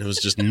ate it, and it was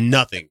just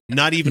nothing,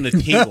 not even a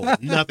tingle,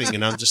 nothing.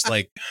 And I'm just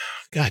like,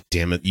 God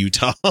damn it,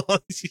 Utah.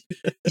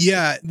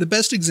 Yeah, the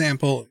best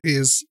example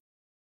is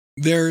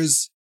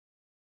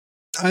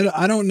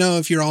I don't know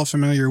if you're all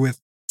familiar with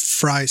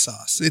fry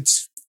sauce.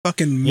 It's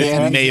fucking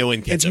mayo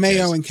and ketchup. It's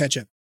mayo and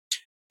ketchup.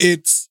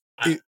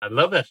 I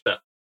love that stuff.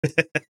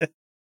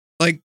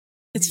 Like,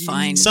 it's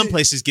fine. Some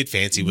places get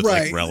fancy with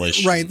like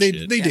relish. Right, they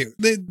do.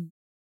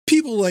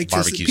 People like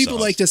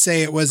to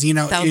say it was, Thousand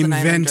Island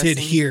invented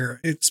dressing. here.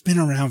 It's been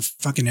around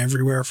fucking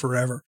everywhere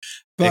forever.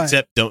 But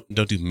Except don't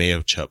do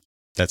mayo chup.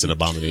 That's an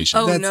abomination.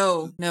 Oh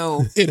That's-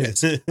 no. it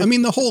is. I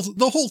mean, the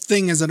whole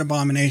thing is an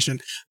abomination.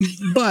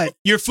 But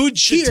Your food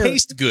should Here,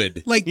 taste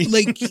good. like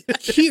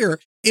here,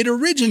 it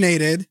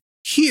originated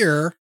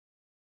here,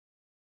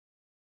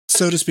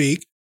 so to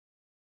speak,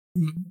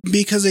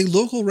 because a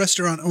local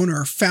restaurant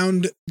owner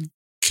found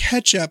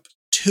ketchup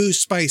too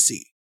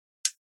spicy.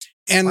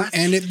 And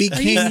it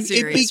became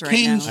serious right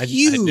now? I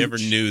huge. never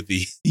knew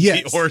the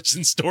Yes.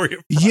 origin story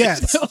of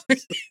Yes,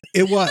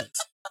 it was.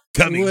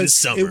 coming it was, this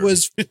summer. It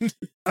was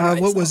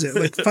what was it?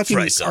 Like fucking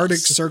Fry sauce. Arctic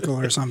Circle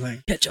or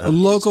something. Ketchup. A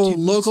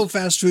local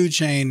fast food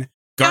chain.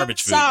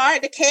 Garbage food. Sorry,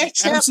 the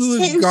ketchup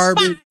Absolute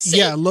garbage.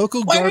 Yeah,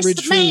 local Where's garbage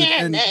the food.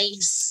 And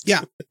mayonnaise?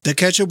 yeah, the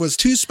ketchup was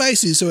too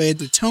spicy, so I had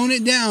to tone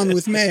it down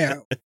with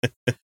mayo.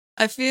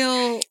 I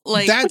feel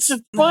like That's Which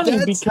is funny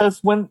that's- because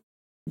when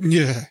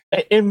Yeah.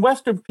 in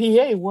Western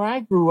PA where I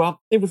grew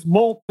up, it was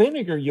malt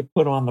vinegar you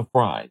put on the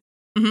fries.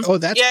 Oh,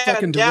 that's Yeah,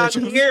 fucking down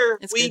delicious. here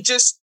It's we good.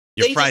 just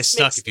Your they fries just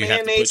suck mix if you have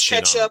to put mayonnaise,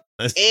 shit ketchup,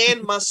 on.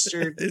 and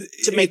mustard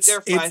to make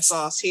their fry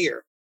sauce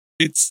here.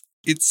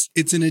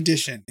 It's an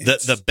addition.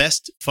 The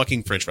best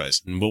fucking French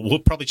fries, and we'll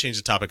probably change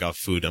the topic off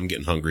food. I'm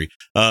getting hungry.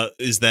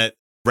 Is that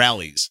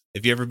Rallies?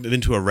 Have you ever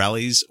been to a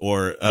Rallies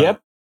or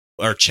Yep.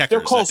 or Checkers?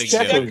 They're called I think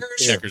Checkers.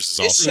 Checkers is It's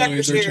also,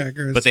 Checkers here.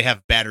 Checkers. but they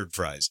have battered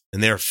fries,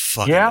 and they're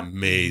fucking Yeah.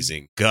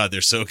 amazing. God,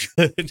 they're so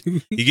good.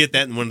 You get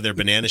that in one of their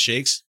banana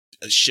shakes.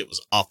 That shit was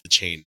off the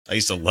chain. I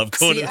used to love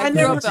going See, to. I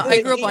grew up on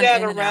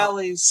In-N-Out.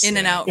 In-N-Out.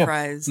 In-N-Out Yeah.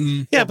 fries.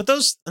 Yeah, but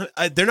those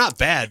they're not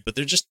bad, but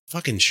they're just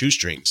fucking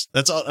shoestrings.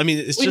 That's all. I mean,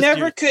 it's We just never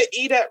your- could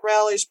eat at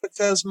rallies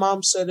because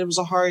Mom said it was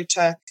a heart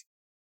attack,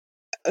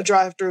 a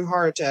drive-through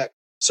heart attack.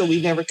 So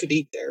we never could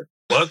eat there.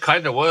 Well, it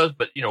kind of was,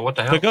 but what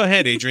the hell? But go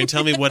ahead, Adrian.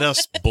 Tell me what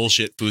else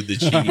bullshit food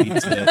that she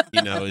eats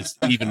that is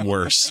even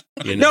worse.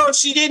 No,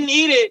 she didn't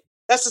eat it.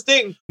 That's the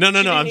thing. No. She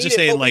I'm didn't just eat it,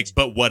 saying, but like,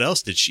 but what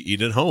else did she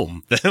eat at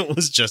home? That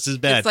was just as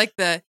bad. It's like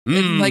the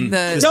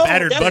This No,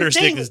 battered that's the butter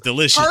thing. stick is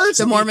delicious. Hers-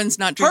 the Mormons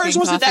not drinking Hers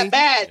wasn't coffee. that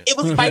bad. It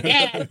was my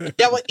dad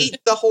that would eat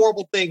the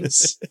horrible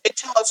things and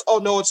tell us, "Oh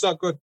no, it's not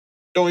good.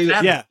 Don't eat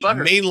it." Yeah,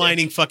 Butter.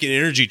 mainlining fucking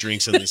energy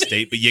drinks in the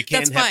state, but you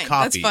can't That's have fine.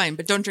 coffee. That's fine,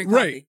 but don't drink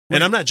Right. coffee.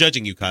 And I'm not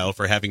judging you, Kyle,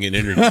 for having an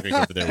energy drink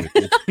over there with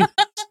you.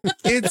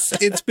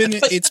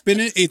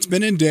 It's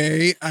been a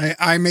day.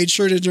 I made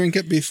sure to drink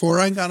it before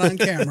I got on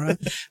camera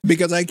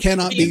because I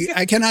cannot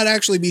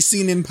actually be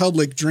seen in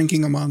public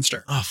drinking a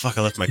Monster. Oh fuck!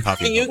 I left my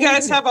coffee. And you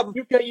guys have a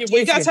You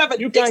Dixie guys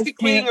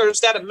Queen, can't- or is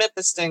that a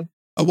Memphis thing?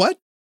 A what?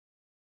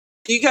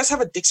 Do you guys have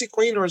a Dixie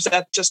Queen, or is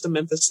that just a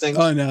Memphis thing?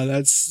 Oh no,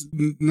 that's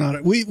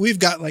not. We've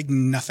got like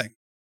nothing.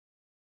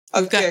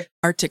 We've got Okay,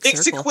 Arctic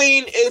Dixie Circle.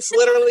 Queen is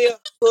literally a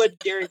hood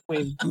Dairy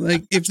Queen.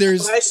 Like if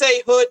there's When I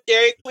say hood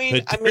Dairy Queen,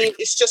 Hood I Dairy mean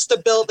it's just a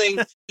building.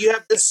 You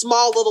have this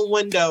small little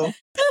window,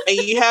 and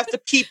you have to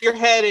peep your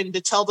head in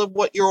to tell them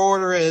what your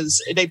order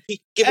is, and they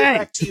give it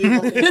back to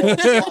you.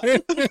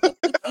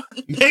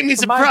 Made me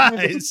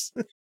surprised.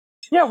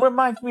 Yeah, it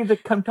reminds me of the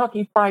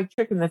Kentucky Fried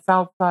Chicken that's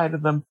outside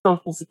of the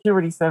Social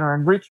Security Center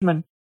in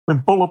Richmond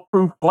with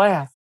bulletproof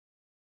glass.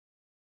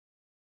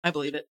 I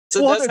believe it.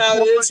 So What that's a how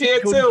it is quality here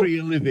country too.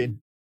 you live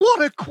in.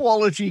 What a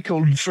quality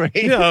country.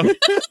 Yeah.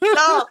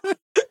 No,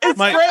 it's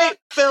My- great,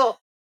 Phil.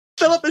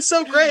 Philip is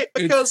so great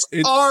because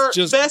It's our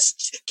just-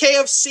 best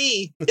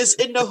KFC is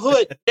in the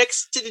hood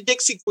next to the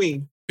Dixie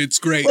Queen. it's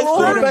great. The,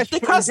 Oh, food- best the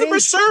food customer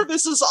is-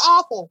 service is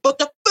awful, but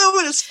the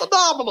food is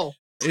phenomenal.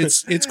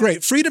 It's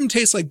great. Freedom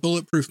tastes like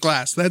bulletproof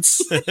glass.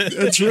 That's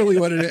really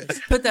what it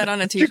is. Put that on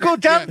a You t-shirt. go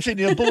dancing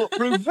in a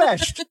bulletproof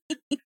vest.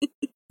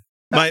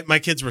 My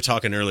kids were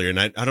talking earlier, and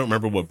I don't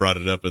remember what brought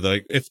it up, but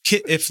like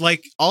if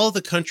like all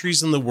the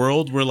countries in the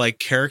world were like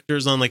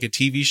characters on like a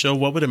TV show,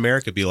 what would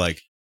America be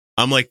like?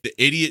 I'm like the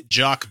idiot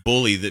jock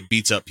bully that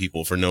beats up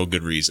people for no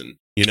good reason.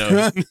 You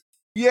know?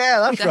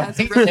 Yeah, that's That has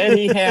a right. really-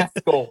 Eddie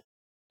Haskell.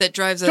 that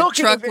drives a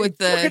Talking truck of with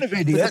talking of the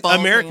idiots, ball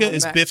thing America on the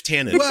is back. Biff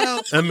Tannen.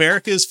 Well,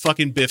 America is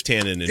fucking Biff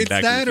Tannen in it's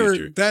Back that to the or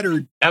Future. that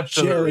or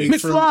Absolutely. Jerry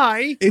from,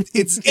 McFly.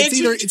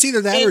 it's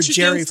either that or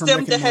Jerry Introduce from them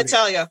Rick to and Morty.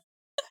 Hetalia.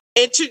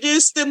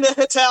 Introduce them to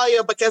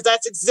Hetalia because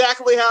that's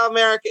exactly how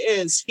America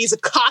is. He's a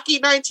cocky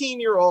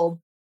 19-year-old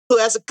who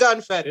has a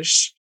gun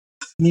fetish.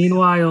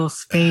 Meanwhile,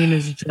 Spain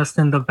is just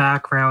in the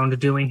background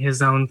doing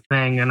his own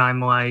thing, and I'm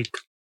like,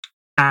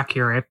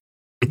 accurate.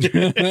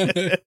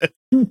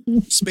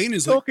 Spain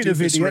is like Talking of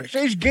Doofus idiots,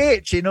 Rick. is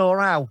Gates in or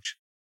out?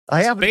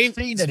 I haven't Spain,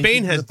 seen anything.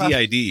 Spain for has the past-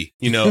 DID.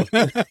 You know,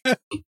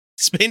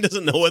 Spain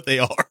doesn't know what they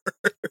are.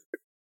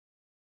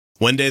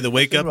 One day they'll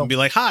wake up and be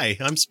like, "Hi,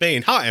 I'm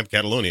Spain. Hi, I'm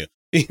Catalonia."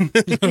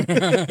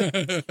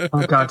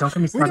 Oh God! Don't get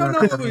me started.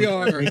 We don't know who we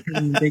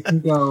are. They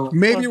can go.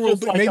 Maybe Well, we're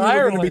just like going to be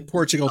Ireland.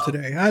 Portugal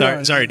today. I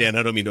don't Sorry, know. Dan.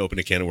 I don't mean to open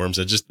a can of worms.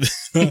 I just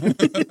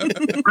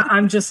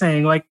I'm just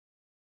saying, like,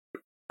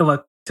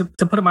 look, to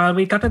put it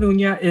mildly,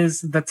 Catalunya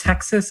is the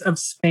Texas of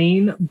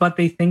Spain, but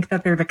they think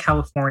that they're the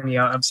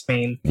California of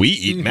Spain. we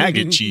eat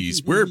maggot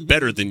cheese. We're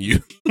better than you.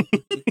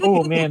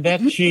 Oh man,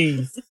 that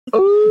cheese.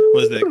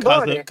 Was it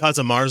Lordy.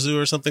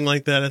 Casamarzu or something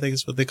like that? I think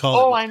is what they call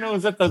Oh, it. I know.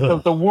 Is that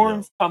the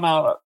worms come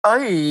out?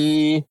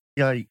 Ay.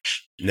 Yikes.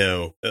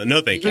 No,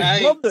 no, thank you.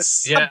 There's one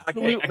that's Yeah, I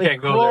absolutely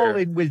can't go there.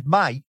 crawling with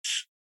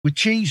mites, with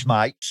cheese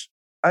mites,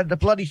 and the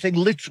bloody thing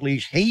literally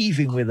is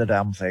heaving with the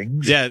damn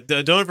things. Yeah,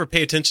 don't ever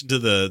pay attention to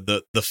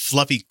the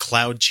fluffy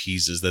cloud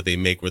cheeses that they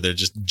make, where they're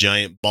just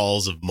giant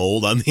balls of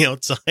mold on the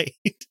outside.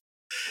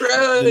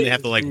 Then they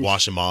have to like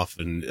wash them off,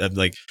 and I'm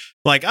like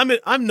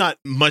I'm not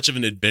much of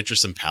an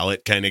adventuresome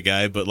palate kind of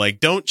guy, but like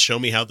don't show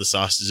me how the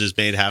sausage is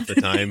made half the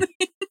time.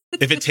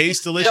 If it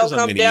tastes delicious, Don't I'm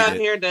come going to down eat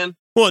it. here, then.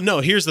 Well, no,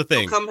 here's the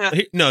thing. Don't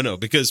come No,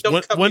 because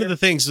Don't come one here. of the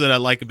things that I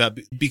like about,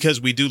 because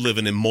we do live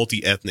in a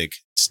multi-ethnic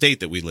state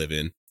that we live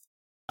in,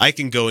 I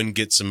can go and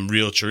get some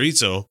real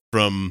chorizo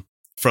from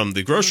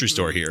the grocery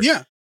store here.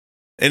 Yeah.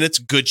 And it's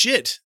good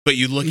shit. But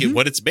you look at Mhm.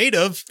 what it's made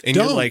of, and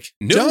Don't. you're like,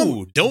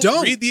 no,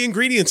 don't read the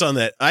ingredients on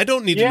that. I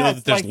don't need to Yeah, know it's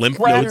that there's like lymph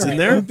cracker. nodes in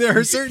there. There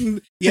are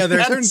certain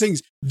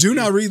things. Do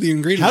not read the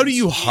ingredients. How do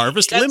you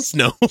harvest lymph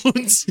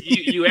nodes?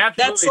 You absolutely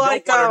That's don't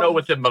like, want to know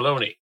what's in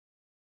bologna.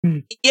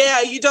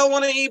 Yeah, you don't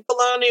want to eat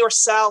bologna or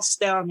sauce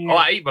down here. Oh,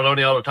 I eat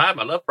bologna all the time.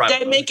 I love fried They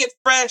bologna. make it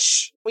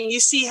fresh. When you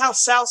see how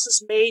sauce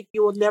is made,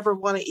 you will never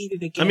want to eat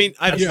it again. I mean,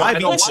 I've Yeah. eaten I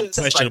some don't want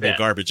questionable like that.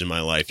 garbage in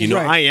my life. You know,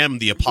 Right. I am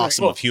the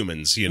opossum Right. of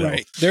humans, you know.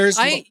 Right. There's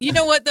You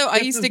know what though? I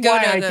This used is to go why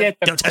I to the get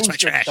the Don't touch my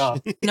kosher trash. stuff.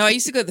 no, I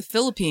used to go to the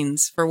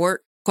Philippines for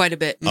work quite a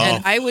bit, Oh,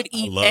 and I would I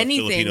eat love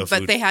anything, Filipino but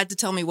food. they had to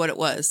tell me what it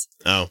was.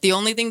 Oh, The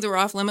only things that were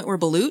off limit were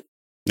balut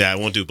yeah, I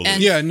won't do balloons.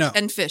 and Yeah, no.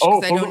 and fish Oh,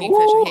 because I don't eat fish.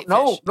 I hate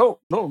no, fish.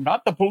 no,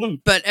 not the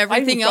pollute. But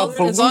everything I else,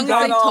 thought as long as they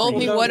balloons told got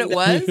me all what it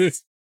balloons.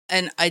 was,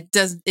 and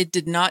it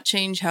did not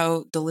change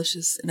how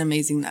delicious and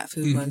amazing that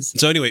food Mhm. was.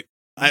 So anyway,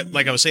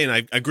 like I was saying,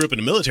 I grew up in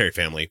a military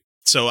family,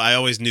 so I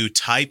always knew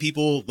Thai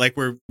people, like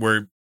were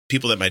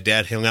people that my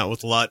dad hung out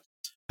with a lot.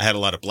 I had a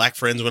lot of black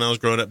friends when I was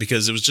growing up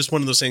because it was just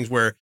one of those things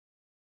where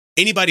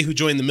anybody who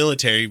joined the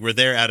military were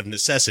there out of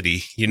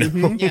necessity, you know,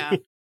 Mhm. Yeah,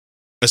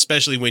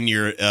 especially when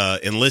you're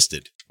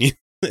enlisted.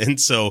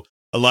 And so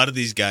a lot of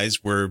these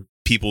guys were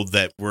people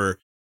that were,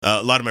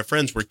 a lot of my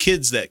friends were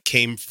kids that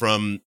came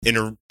from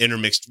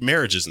intermixed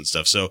marriages and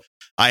stuff. So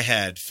I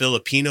had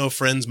Filipino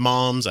friends'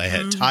 moms, I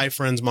had Mhm. Thai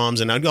friends'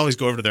 moms, and I'd always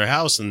go over to their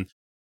house, and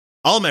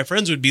all of my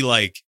friends would be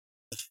like,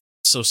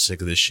 "So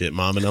sick of this shit,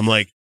 mom," and I'm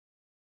like,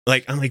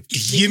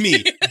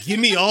 give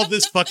me all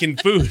this fucking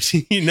food,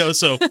 you know.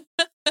 So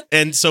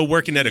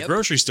working at a Yep.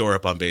 grocery store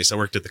up on base, I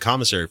worked at the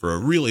commissary for a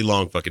really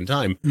long fucking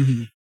time.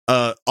 Mhm.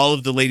 All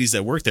of the ladies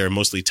that worked there,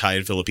 mostly Thai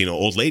and Filipino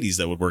old ladies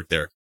that would work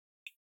there.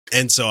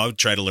 And so I would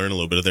try to learn a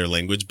little bit of their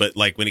language. But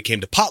like when it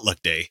came to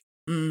potluck day,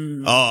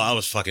 Mm.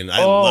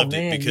 I Oh, loved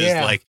man, it because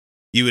yeah. like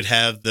you would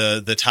have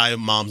the Thai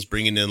moms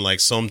bringing in like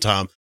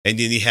somtam, and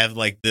then you have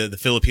like the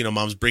Filipino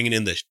moms bringing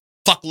in the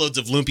fuckloads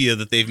of lumpia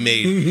that they've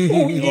made,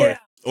 Oh, yeah.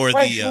 or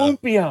Fresh the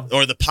lumpia.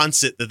 or the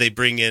pancit that they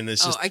bring in.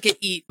 It's just I could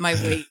eat my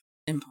weight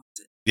in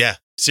pasta. yeah, I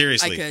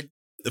seriously. could.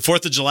 The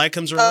 4th of July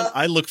comes around.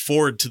 I look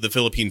forward to the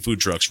Philippine food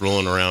trucks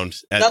rolling around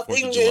at 4th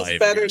nothing of is July. every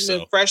better year, than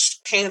so. fresh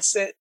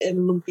pancit and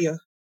lumpia.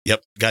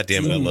 Yep. God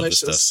damn it. I love this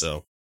stuff. Delicious.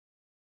 So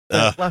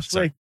last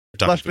sorry. week, We're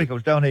talking last food. week I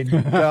was down in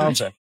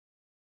Gaza.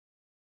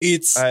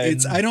 It's.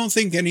 I don't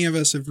think any of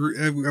us have.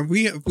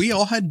 We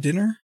all had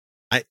dinner.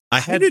 I I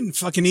had didn't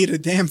fucking eat a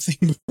damn thing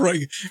before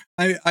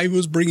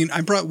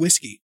I brought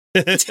whiskey.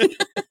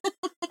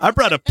 I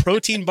brought a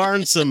protein bar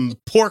and some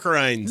pork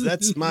rinds.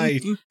 That's my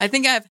I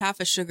think I have half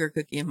a sugar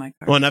cookie in my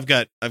car. one. I've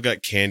got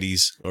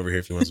candies over here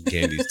if you want some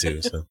candies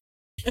too. So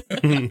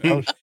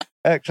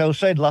I was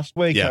saying last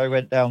week Yeah. I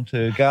went down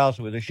to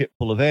Gaza with a ship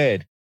full of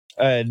aid,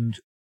 and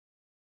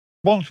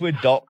once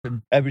we'd docked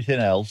and everything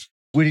else,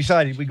 we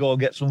decided we'd go and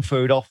get some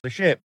food off the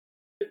ship.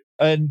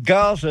 And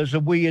Gaza's a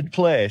weird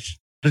place.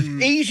 It's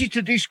Mm. easy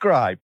to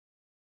describe.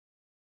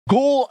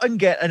 Go and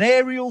get an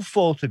aerial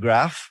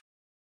photograph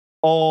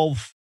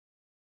of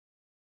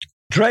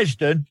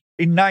Dresden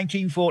in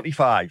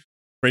 1945.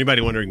 for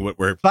anybody wondering what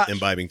we're That's-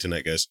 imbibing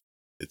tonight, guys,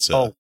 it's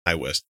Oh. High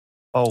West.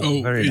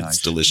 Oh, very it's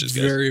nice. Delicious,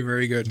 guys. Very,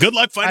 very good. Good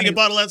luck finding I a mean-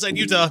 bottle outside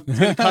Utah. It's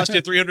gonna cost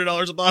you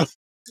 $300 a bottle.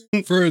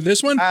 For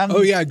this one? And-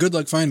 Oh yeah, good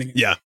luck finding it.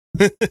 Yeah.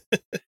 High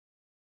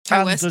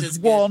And West there's is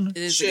one good.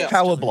 It is Shit. good.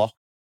 tower block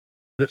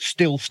that's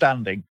still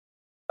standing.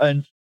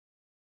 And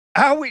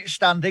how it's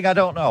standing, I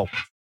don't know.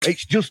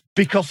 It's just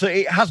because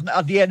it hasn't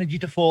had the energy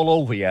to fall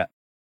over yet.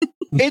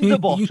 In the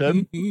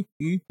bottom,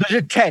 there's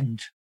a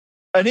tent.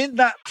 And in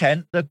that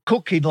tent, they're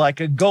cooking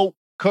like a goat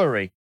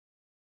curry.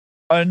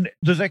 And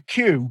there's a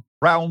queue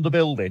round the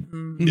building.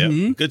 Mm. Yeah.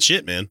 Mhm. Good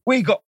shit, man.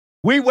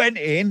 We went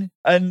in,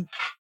 and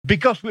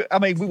because we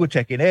were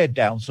taking aid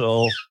down,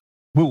 so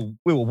we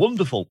were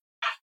wonderful.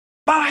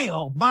 My,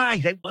 oh my,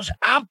 it was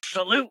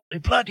absolutely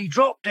bloody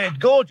drop dead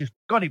gorgeous.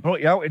 God, it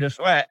brought you out in a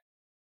sweat.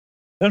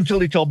 Until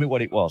he told me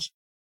what it was.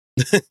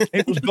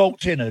 It was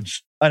goat's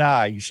innards and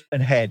eyes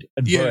and head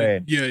and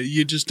brain. Yeah,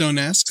 you just don't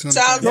ask.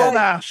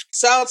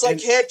 Sounds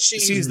like head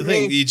cheese. See, the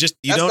thing, you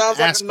don't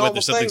ask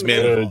whether something's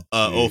made of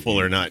offal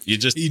or not. You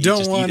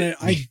don't want it.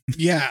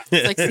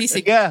 It's like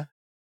seasick. Yeah,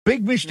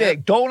 big mistake.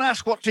 Yep. Don't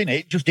ask what's in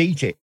it. Just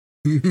eat it.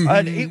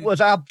 And it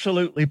was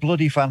absolutely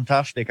bloody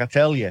fantastic, I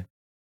tell you.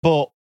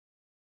 But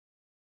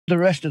the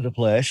rest of the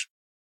place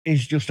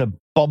is just a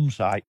bomb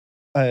site.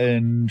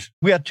 And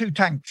we had 2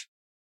 tanks.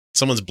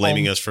 Someone's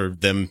blaming us for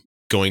them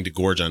going to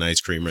gorge on ice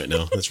cream right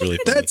now. That's really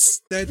funny.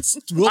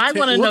 I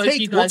want to know if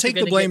you guys we'll take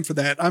the blame for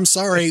that. I'm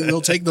sorry,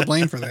 we'll take the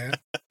blame for that.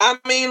 I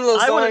mean,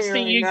 I want to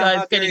see you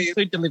guys getting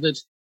food delivered.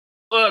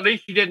 Well, at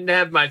least you didn't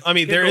have my. I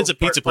mean, there is a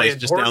pizza place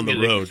just down the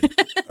road.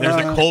 There's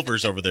a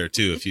Culver's over there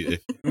too.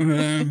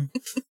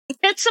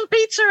 Get some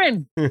pizza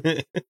in.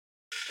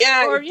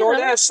 Yeah, or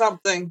DoorDash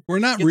something. We're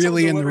not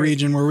really in the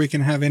region where we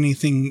can have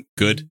anything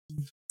good,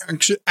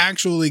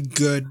 actually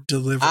good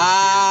delivered.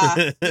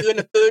 You in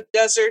the food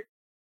desert?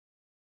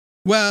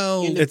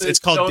 Well, it's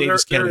called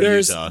Davis County,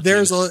 Utah.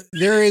 There's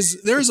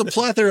a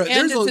plethora.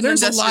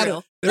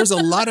 There's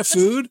a lot of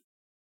food.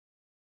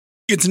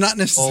 It's not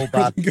necessarily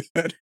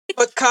good.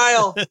 But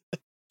Kyle,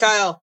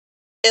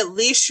 at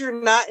least you're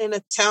not in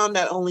a town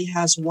that only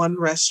has one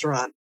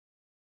restaurant.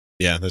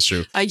 Yeah, that's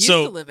true. I used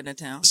to live in a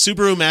town.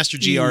 Subaru Master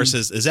GR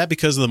says, is that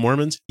because of the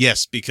Mormons?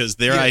 Yes, because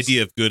their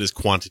idea of good is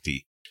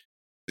quantity.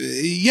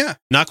 Yeah.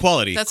 Not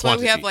quality. That's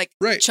quantity. why we have like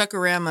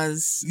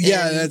Chuck-A-Ramas.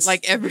 Yeah, that's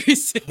like every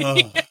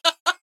city.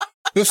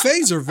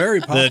 Buffets are very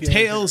popular. The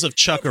tales of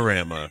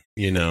Chuck-A-Rama,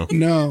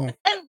 No.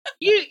 And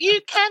you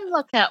can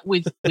luck out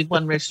with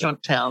one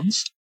restaurant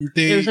towns.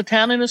 There's a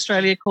town in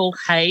Australia called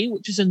Hay,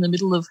 which is in the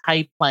middle of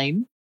Hay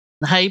Plain.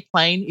 The Hay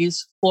Plain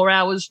is 4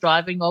 hours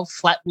driving of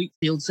flat wheat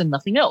fields and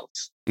nothing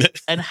else.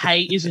 And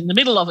Hay is in the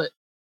middle of it.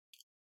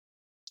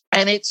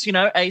 And it's,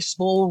 a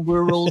small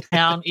rural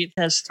town. It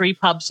has 3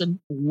 pubs and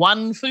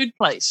 1 food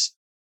place,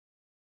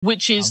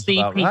 which is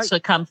the pizza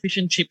cum fish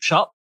and chip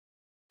shop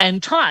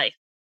and Thai.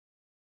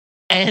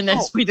 And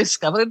as we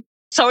discovered,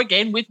 so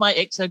again, with my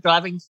exo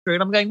driving through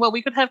it, I'm going, well,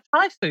 we could have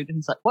Thai food. And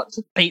he's like, what's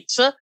it?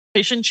 Pizza,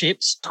 fish and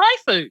chips, Thai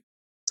food.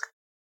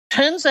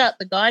 Turns out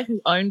the guy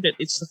who owned it,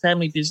 it's the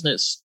family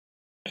business.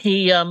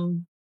 He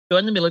joined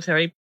the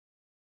military,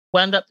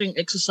 wound up doing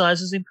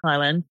exercises in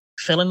Thailand,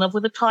 fell in love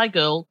with a Thai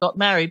girl, got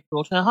married,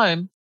 brought her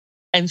home,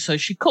 and so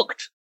she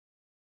cooked.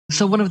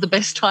 So one of the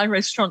best Thai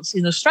restaurants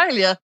in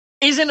Australia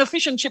is in a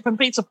fish and chip and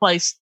pizza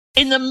place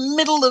in the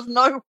middle of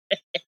nowhere.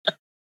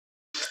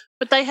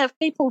 But they have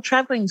people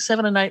traveling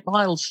 7 and 8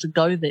 miles to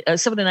go there,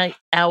 7 and 8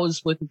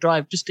 hours worth of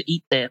drive just to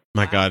eat there.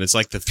 My God, it's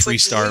like the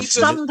 3-star.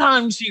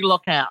 Sometimes you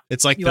lock out.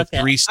 It's like the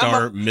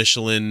 3-star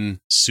Michelin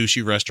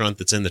sushi restaurant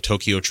that's in the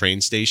Tokyo train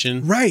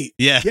station. Right.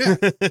 Yeah.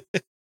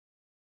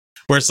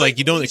 Where it's like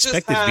you don't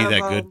expect it to be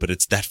that good, but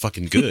it's that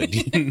fucking good.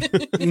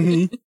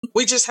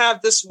 We just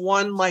have this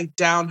one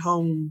down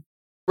home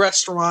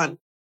restaurant,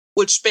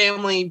 which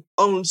family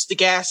owns the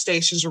gas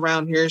stations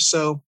around here.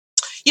 So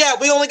yeah,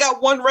 we only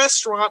got one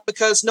restaurant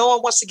because no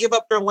one wants to give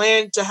up their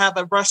land to have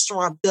a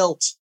restaurant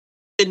built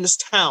in this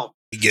town.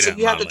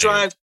 You have to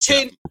drive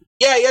 10.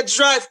 Yeah, you have to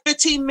drive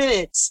 15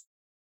 minutes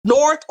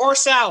north or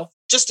south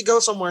just to go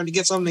somewhere and to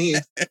get something to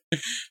eat.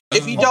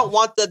 If you don't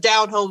want the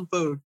down home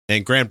food.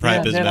 And Grand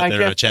Pride Business out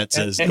there in the chat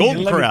says,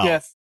 Golden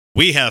Corral.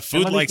 We have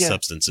food-like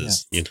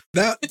substances. And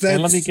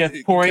let me guess,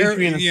 poor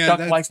Adrian is stuck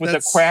with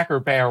a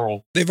Cracker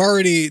Barrel. They've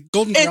already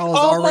Golden Corral is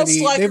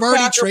already they've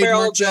already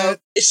trademarked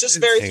that. It's just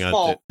very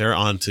small. They're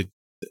on to.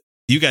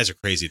 You guys are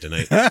crazy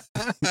tonight.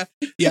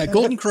 Yeah,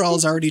 Golden Corral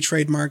has already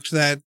trademarked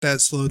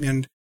that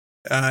slogan.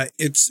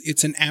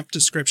 It's an apt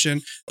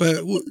description,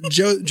 but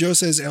Joe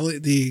says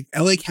the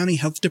LA County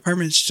Health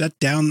Department shut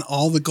down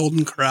all the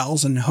Golden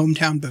Corrals and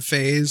hometown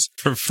buffets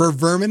for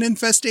vermin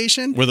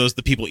infestation. Were those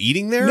the people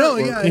eating there? No,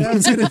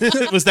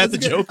 was that the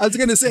joke? I was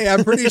going to say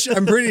I'm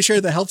pretty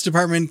sure the health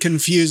department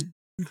confused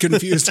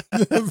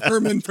the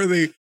vermin for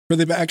the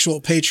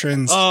actual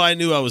patrons. Oh, I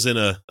knew I was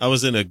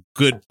in a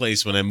good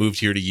place when I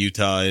moved here to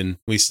Utah, and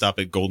we stopped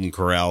at Golden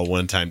Corral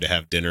one time to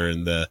have dinner,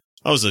 and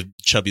I was a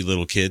chubby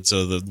little kid,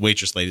 so the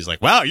waitress lady's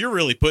like, wow, you're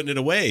really putting it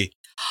away.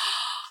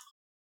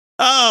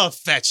 Oh,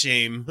 fat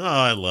shame. Oh,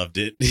 I loved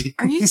it.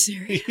 Are you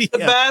serious? The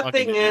bad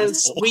thing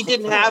is we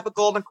didn't have a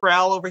Golden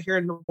Corral over here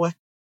in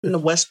the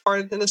west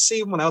part of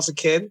Tennessee when I was a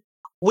kid.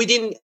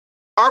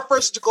 Our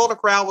first Golden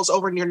Corral was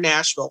over near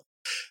Nashville.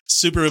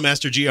 Subaru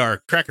Master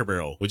GR, Cracker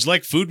Barrel. Would you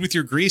like food with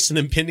your grease and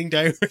impending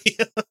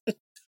diarrhea?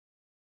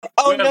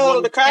 Oh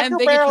no, the Cracker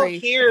Barrel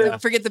here. Don't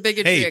forget the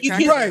bigotry at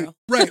Cracker Barrel.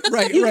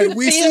 Right.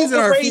 We season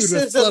our food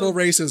with subtle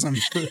racism.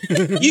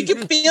 You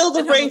can feel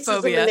the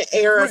racism in the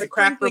air of the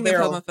Cracker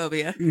Barrel.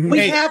 Homophobia.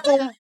 We have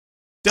them.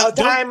 Don't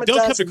come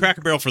to Cracker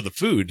Barrel for the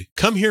food.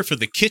 Come here for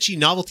the kitschy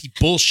novelty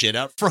bullshit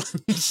out front.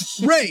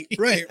 Right.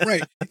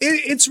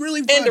 It's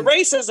really fun. And the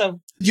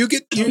racism. You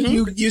get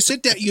you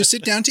sit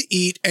down to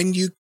eat, and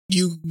you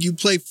you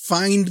play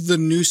Find the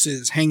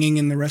Nooses hanging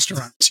in the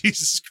restaurant.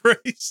 Jesus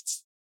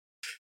Christ.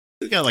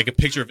 We got like a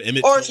picture of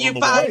Emmett Or Till you on the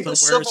buy wall the somewhere.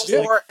 Civil It's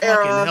just War like, fucking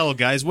era hell,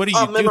 guys, what are you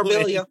doing?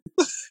 memorabilia.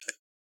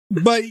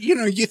 But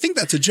you think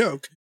that's a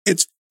joke.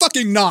 It's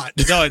fucking not.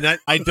 No, and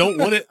I don't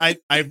want it.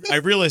 I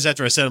realized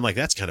after I said, I'm like,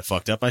 that's kind of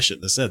fucked up. I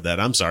shouldn't have said that.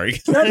 I'm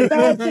sorry. The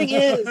bad thing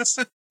is,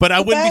 But I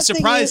wouldn't be bad thing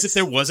surprised is- if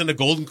there wasn't a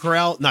Golden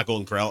Corral, not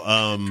Golden Corral,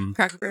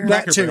 Cracker Barrel.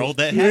 That too. Barrel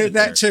that Yeah, had it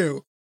that there.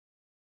 too.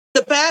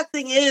 the bad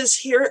thing is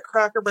here at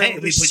Cracker Barrel, Hey,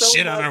 we there's put so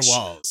shit on our much-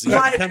 walls.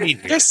 Like, Come in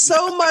here. there's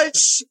so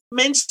much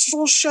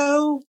minstrel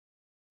show,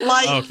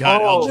 like Oh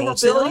God, Oh,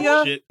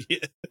 memorabilia. Shit. Yeah.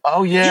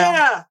 Oh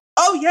Yeah.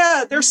 Oh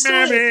yeah, there's so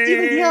much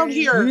even down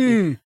here.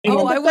 Mm. And Oh,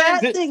 the I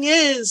went- bad thing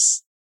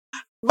is,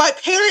 my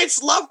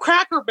parents love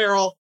Cracker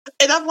Barrel,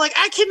 and I'm like,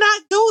 I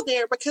cannot go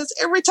there because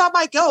every time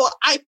I go,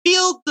 I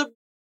feel the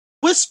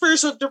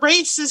whispers of the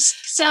racist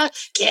sound.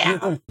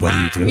 Yeah, What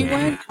are you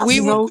doing?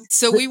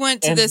 We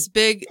went to and- this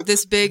big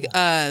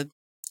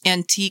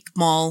antique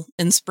mall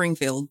in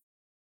Springfield.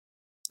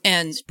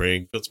 And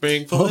Springfield,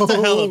 it's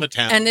a hell of a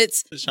town. and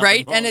it's The shopping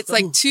right mall. and it's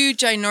like two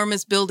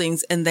ginormous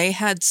buildings, and they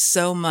had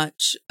so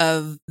much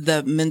of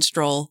the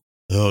minstrel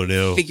Oh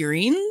no!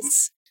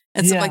 figurines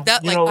and stuff Yeah, like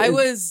that. you Like know, I it-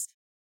 was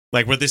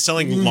Like, were they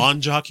selling Mm. lawn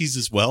jockeys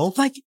as well?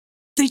 like,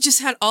 they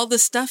just had all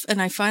this stuff,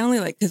 and I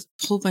finally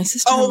told my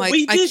sister, Oh, I'm like,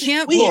 we I did.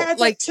 can't We believe, had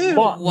like, that too.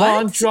 what?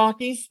 Lawn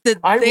jockeys. Did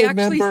I they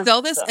actually remember-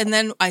 sell this? And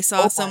then I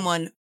saw Oh,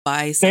 someone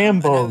buy some,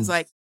 and I Sambos. was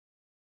like,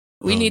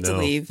 we Oh, need to no.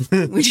 leave.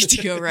 We need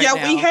to go right yeah,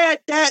 now. we had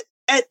that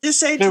at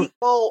this antique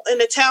mall in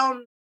the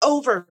town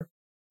over.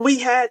 We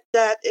had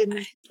that in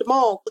the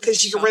mall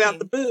because you could rent out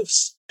the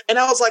booths. And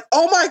I was like,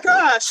 oh my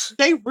gosh,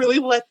 they really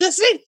let this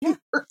in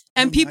here.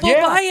 and people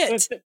Yeah, buy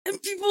it.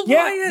 And people buy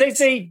Yeah, it. they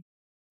say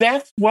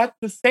that's what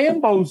the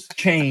Sambos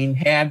chain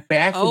had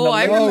back in Oh, the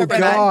I late remember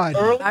that. God.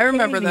 early I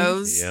remember 80s.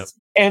 those. Yep.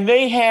 And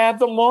they had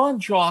the lawn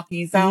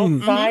jockeys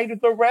Mm. outside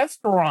of the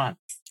restaurant,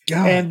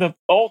 God. and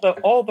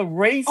all the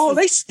races. Oh,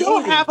 they still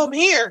have them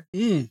here.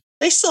 Mm.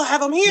 They still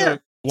have them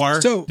here.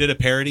 Guar So- did a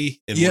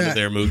parody in one Yeah. of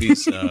their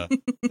movies. I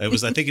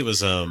think it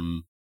was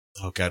oh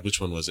God, which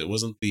one was it? It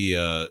wasn't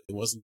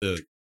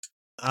the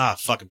I'm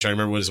trying to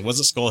remember what it was. It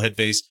wasn't Skullhead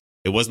Face.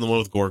 It wasn't the one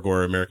with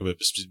Gorgor, America But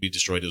to Be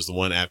Destroyed. It was the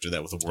one after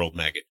that with the World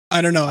Maggot.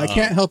 I don't know. I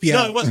can't help you No,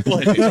 out. it was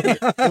Skullhead Face.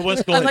 It was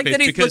I Skullhead like Face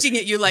that he's because looking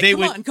at you like, they come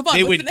would on.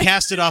 they what's would the next-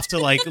 cast it off to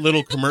like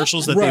little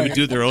commercials that they Right. would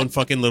do their own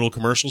fucking little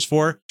commercials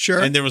for. Sure.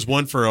 And there was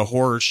one for a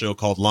horror show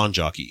called Lawn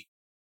Jockey.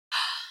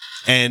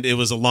 And it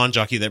was a lawn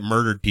jockey that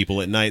murdered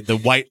people at night. The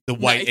white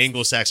Nice.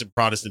 Anglo-Saxon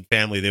Protestant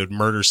family, they would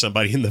murder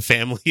somebody in the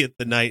family at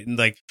the night, and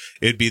like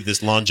it'd be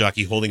this lawn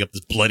jockey holding up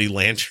this bloody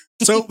lantern.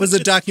 So it was a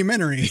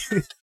documentary.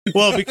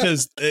 Well,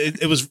 because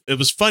it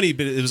was funny,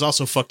 but it was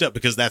also fucked up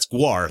because that's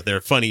Guar.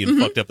 They're funny and Mhm.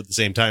 fucked up at the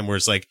same time. Where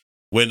it's like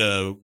when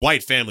a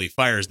white family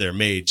fires their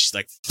maid, she's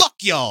like, "Fuck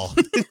y'all."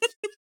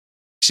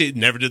 She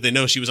never did they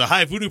know she was a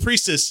high voodoo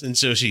priestess, and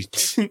so she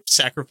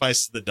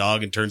sacrifices the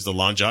dog and turns the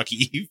lawn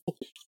jockey evil.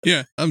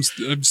 Yeah, I'm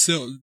still. It's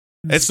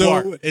So-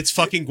 Guar. It's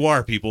fucking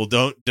Guar. People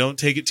don't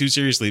take it too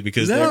seriously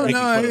because they're No, making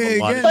no. fun of a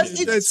lot Again, of But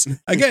shit. it's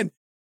again.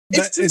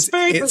 It's that-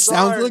 very it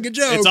bizarre. sounds like a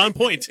joke. It's on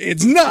point.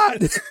 It's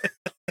not.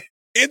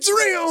 It's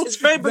real. It's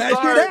very That's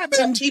bizarre what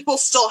happened. that people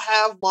still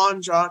have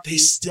lawn jockeys. They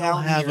still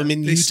down have here. them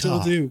in They Utah.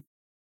 still do.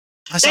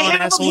 I saw an have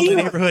 'em asshole in the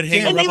here. neighborhood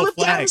hanging And a they rebel live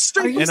down the flag,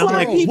 street and from I'm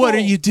like, black "What are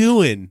people. you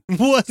doing?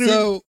 What?" Are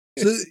So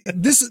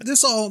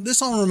this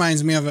all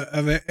reminds me of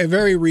a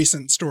very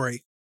recent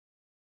story.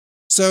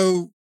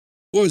 So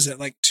what was it,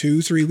 like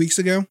 2-3 weeks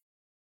ago?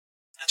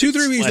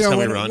 2-3 weeks Last ago time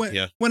we when, were on, when,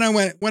 yeah.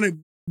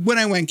 when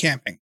I went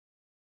camping.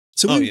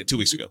 So Oh we, yeah, 2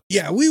 weeks ago.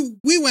 yeah, we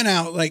went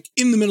out like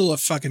in the middle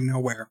of fucking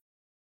nowhere,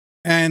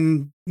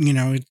 and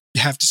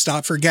have to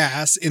stop for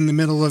gas in the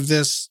middle of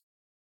this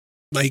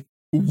like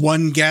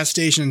one gas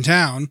station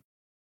town.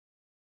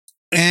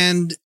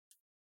 And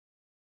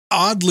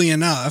oddly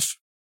enough,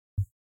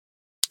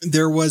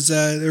 there was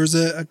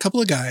a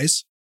couple of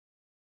guys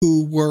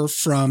who were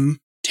from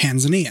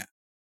Tanzania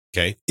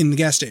Okay. in the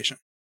gas station.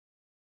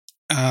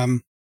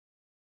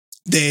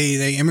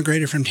 They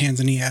immigrated from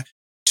Tanzania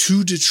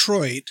to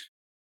Detroit,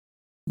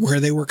 where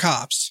they were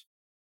cops.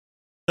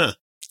 Huh.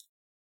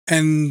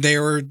 And they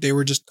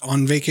were just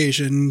on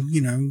vacation,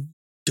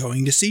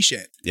 going to see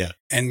shit. Yeah.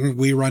 And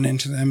we run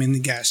into them in the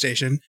gas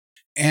station.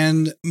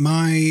 And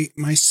my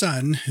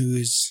son, who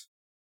is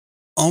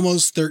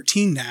almost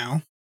 13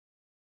 now,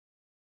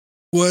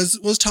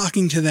 was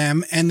talking to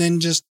them and then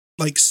just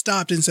like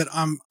stopped and said,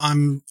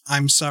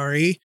 I'm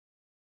sorry.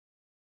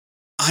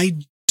 I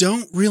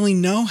don't really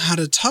know how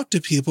to talk to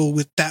people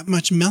with that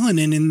much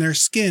melanin in their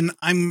skin.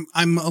 I'm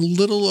a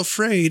little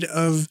afraid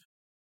of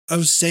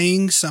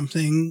saying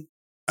something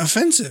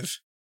offensive.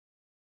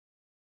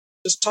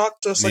 Just talk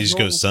to us And he like just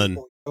normal goes, "Son,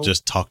 people."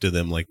 just talk to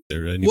them like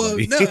they're Well,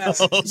 anybody no,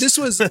 else." this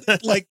was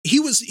like he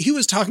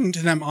was talking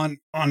to them on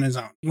his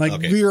own. Like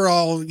Okay. we were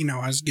all,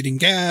 I was getting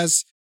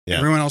gas. Yeah.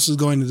 Everyone else was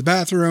going to the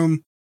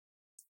bathroom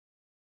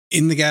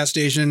in the gas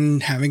station,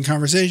 having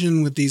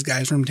conversation with these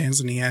guys from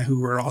Tanzania who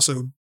were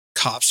also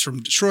cops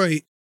from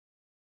Detroit.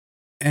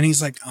 And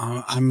he's like,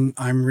 oh,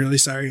 I'm really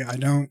sorry. I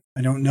don't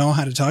know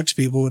how to talk to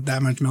people with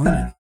that much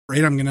melanin.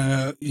 Right? I'm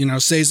gonna,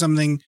 say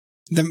something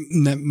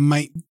that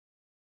might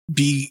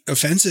be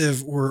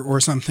offensive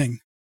or something.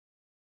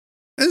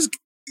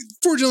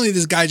 Fortunately,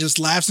 this guy just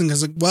laughs and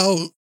goes like,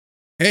 well,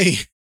 hey,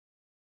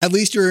 at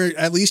least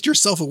you're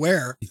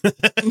self-aware.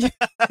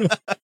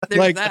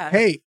 Like, that.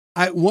 Hey,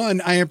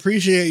 I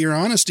appreciate your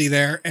honesty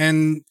there.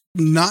 And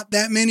not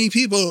that many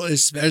people,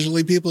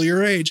 especially people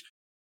your age,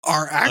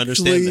 are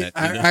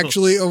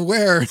actually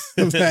aware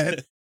of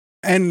that.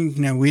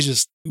 And we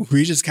just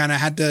kind of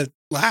had to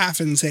laugh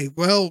and say,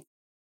 well,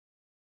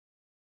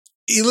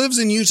 he lives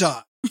in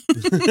Utah.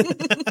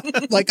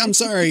 Like, I'm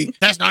sorry,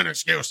 that's not an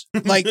excuse.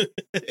 Like,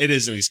 it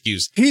is an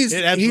excuse. He's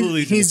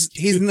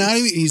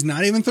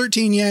not even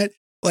 13 yet.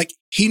 Like,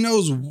 he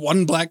knows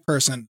one black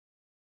person,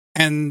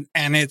 and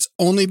it's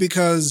only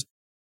because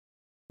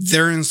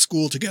they're in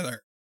school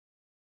together.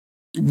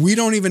 We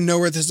don't even know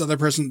where this other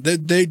person.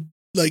 They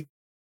like,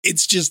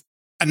 it's just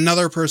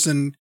another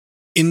person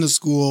in the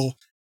school,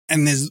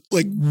 and there's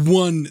like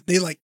one.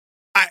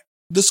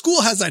 The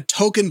school has a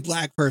token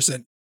black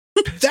person.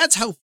 That's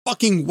how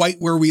fucking white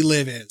where we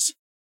live is.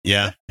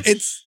 Yeah.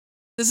 This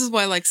is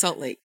why I like Salt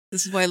Lake.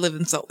 This is why I live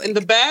in Salt Lake. And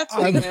the bad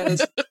thing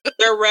is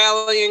they're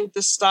rallying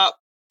to stop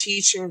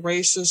teaching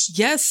racism.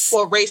 Yes.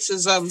 Well,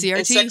 racism CRT.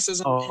 and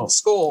sexism in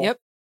school. Yep.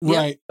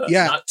 Right.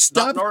 Yeah.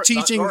 Stop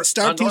teaching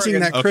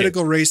that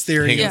critical race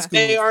theory in school.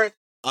 They are.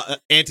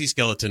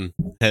 Anti-Skeleton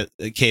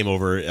came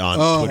over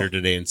on Twitter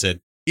today and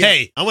said,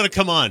 hey, I want to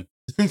come on.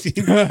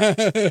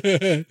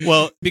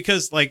 Well,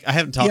 because like I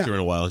haven't talked to her in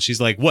a while, and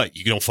she's like, "What?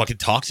 You don't fucking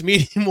talk to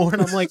me anymore?"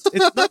 And I'm like,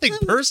 "It's nothing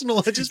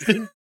personal. I just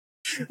been."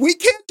 We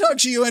can't talk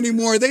to you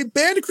anymore. They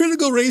banned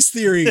critical race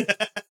theory.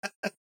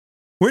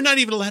 We're not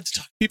even allowed to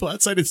talk to people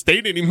outside of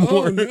state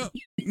anymore. Oh,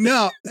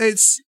 no,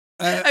 it's.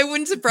 I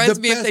wouldn't surprise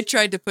me if they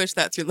tried to push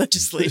that through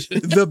legislation.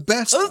 The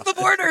best. Close the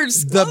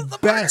borders.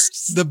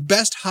 The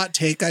best hot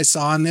take I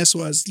saw on this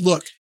was: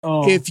 look,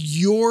 if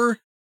your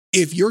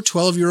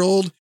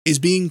 12-year-old is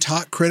being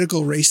taught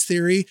critical race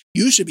theory,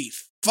 you should be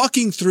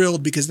fucking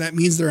thrilled because that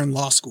means they're in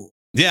law school.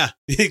 Yeah,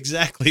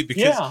 exactly.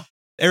 Because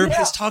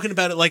everybody's talking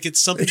about it like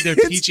it's something they're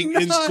teaching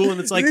in school, and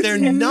it's like they're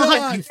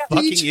not, you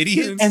fucking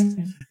idiots.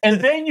 And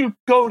then you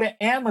go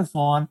to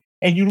Amazon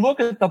and you look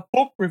at the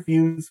book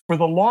reviews for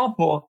the law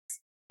books,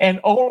 and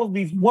all of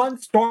these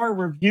 1-star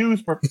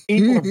reviews for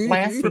people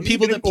for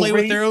people that play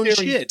with their own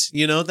shit.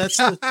 That's.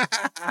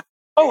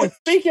 Oh, and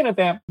speaking of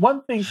that,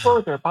 one thing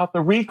further about the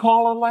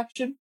recall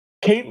election.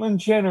 Caitlyn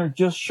Jenner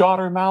just shot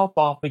her mouth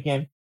off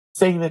again,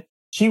 saying that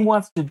she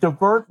wants to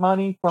divert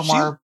money from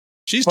our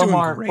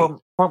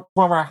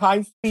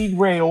high-speed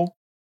rail.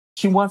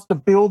 She wants to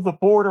build the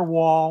border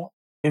wall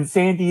in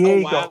San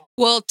Diego. Oh, wow.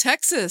 Well,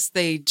 Texas,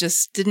 they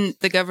just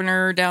didn't. The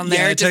governor down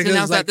there just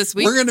announced that this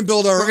week. We're going to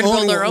build our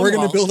own. We're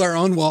going to build our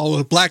own wall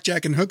with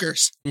blackjack and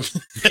hookers.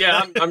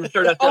 Yeah, I'm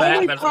sure that's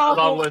going to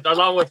happen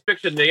along with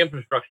fixing the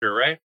infrastructure,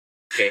 right?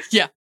 Okay.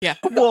 Yeah.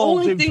 The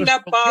only thing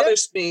that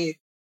bothers me.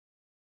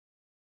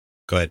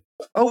 Go ahead.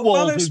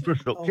 Walls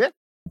infrastructure.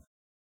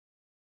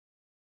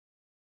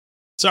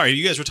 Sorry,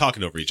 you guys were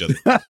talking over each other.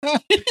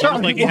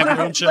 Sounds like you have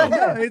your own show.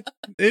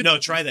 No,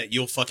 try that.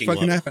 You'll fucking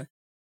love it.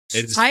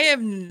 I have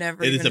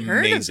never even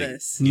heard of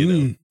this.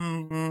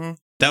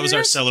 That was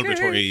our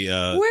celebratory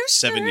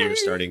 7 year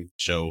starting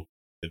show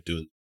of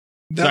doing.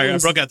 Sorry, I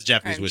broke out the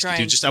Japanese whiskey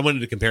too. Just I wanted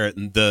to compare it,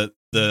 and the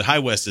High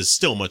West is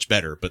still much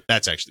better, but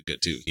that's actually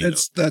good too.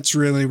 That's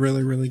really,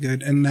 really, really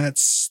good, and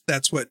that's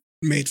what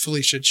made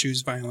Felicia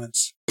choose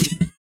violence.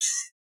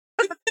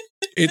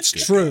 It's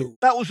true.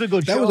 That was a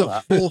good show. That was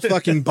a full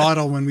fucking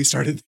bottle when we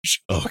started the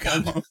show. Oh,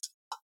 God.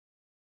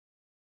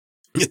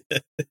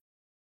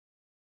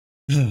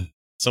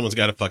 Someone's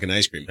got a fucking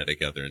ice cream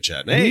headache out there in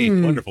chat. Hey,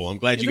 wonderful. I'm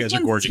glad you guys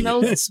are gorging. It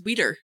smells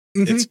sweeter.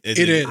 It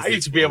is. I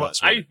used to be able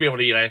to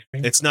eat ice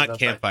cream. It's not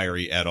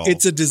campfire-y at all.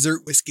 It's a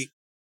dessert whiskey.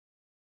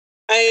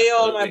 I ate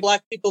all my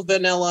black people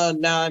vanilla,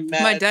 and now I'm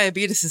mad. My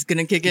diabetes is going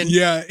to kick in.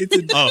 Yeah.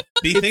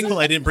 Be thankful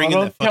I didn't bring in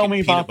that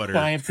fucking peanut butter.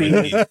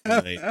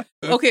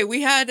 Okay,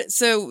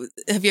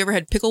 have you ever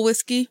had pickle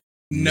whiskey?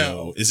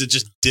 No. Is it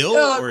just dill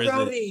or is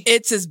it?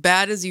 It's as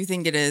bad as you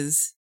think it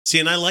is.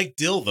 See, and I like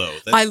dill though.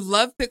 I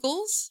love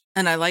pickles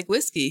and I like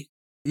whiskey.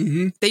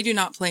 Mm-hmm. They do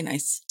not play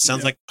nice.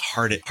 Sounds like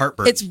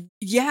heartburn. And it's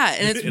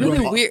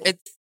really weird.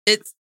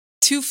 It's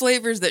two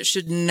flavors that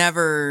should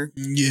never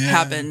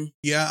happen.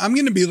 Yeah, I'm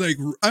going to be like,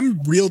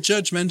 I'm real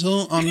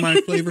judgmental on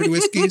my flavored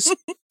whiskeys.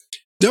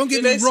 Don't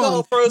get me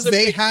wrong.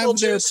 They have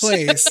their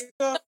place.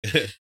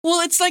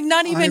 Well, it's like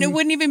not even, it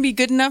wouldn't even be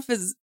good enough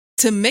as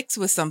to mix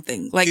with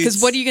something. Like,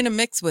 because what are you going to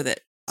mix with it?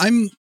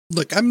 I'm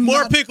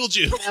more pickle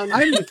juice.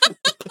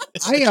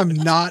 I am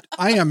not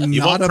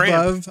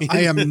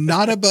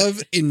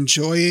above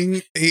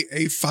enjoying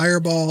a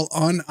fireball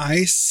on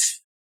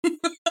ice.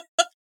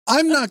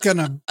 I'm not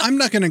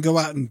gonna go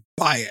out and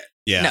buy it.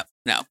 Yeah.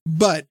 No.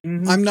 But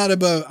I'm not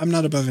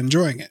above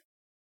enjoying it.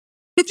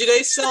 Do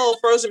they sell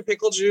frozen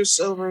pickle juice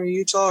over in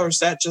Utah, or is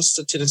that just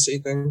a Tennessee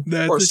thing?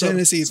 That's a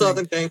Tennessee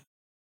Southern thing.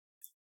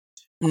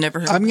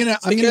 Never heard.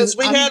 Because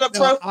we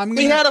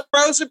had a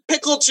frozen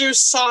pickle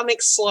juice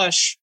Sonic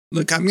slush.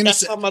 Look, I'm gonna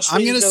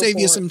save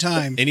you some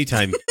time.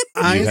 Anytime.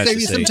 I'm gonna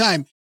save you some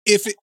time.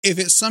 If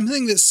it's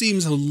something that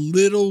seems a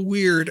little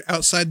weird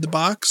outside the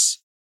box,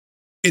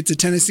 it's a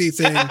Tennessee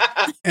thing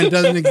and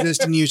doesn't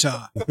exist in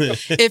Utah.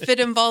 If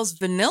it involves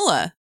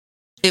vanilla,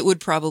 it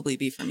would probably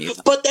be from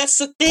Utah. But that's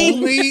the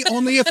thing.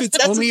 Only if it's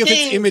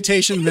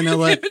imitation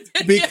vanilla,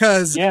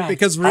 because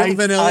real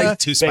vanilla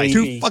too spicy.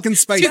 Too fucking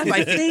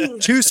spicy.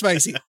 Too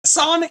spicy.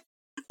 Sonic.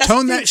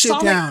 Tone that shit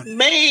Sonic down.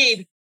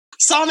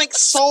 Sonic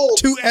sold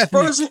Too ethnic.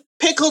 frozen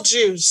pickle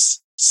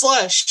juice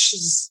slush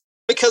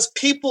because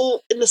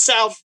people in the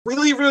South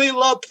really, really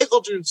love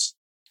pickle juice.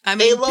 I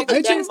they mean, love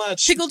it that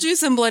much. Pickle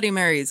juice and Bloody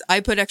Marys.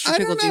 I put extra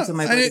pickle juice in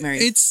my Bloody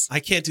Marys. I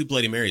can't do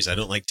Bloody Marys. I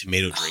don't like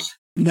tomato drink.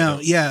 No,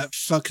 yeah,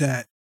 fuck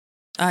that.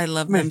 I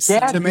love them.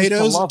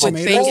 Tomatoes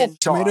bacon.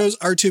 Tomatoes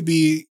are to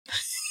be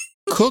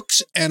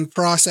cooked and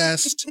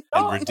processed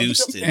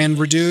and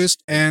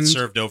reduced and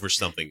served over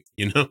something,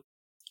 you know?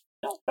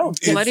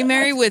 Bloody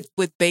Mary with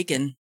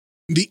bacon.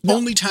 The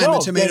only time a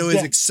tomato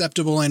is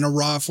acceptable in a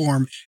raw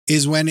form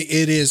is when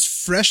it is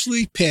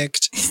freshly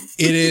picked.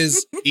 It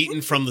is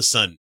eaten from the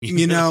sun.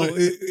 You know,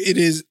 it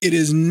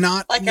is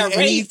not like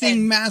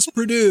anything mass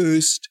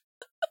produced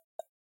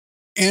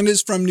and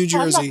is from New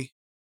Jersey.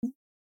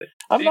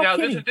 I'm not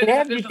kidding.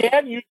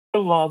 Dad used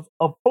to love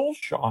a bull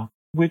shot,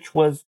 which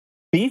was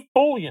beef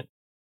bouillon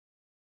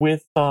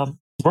with vermouth.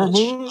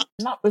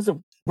 Was it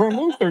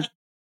vermouth or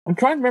I'm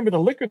trying to remember the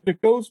liquor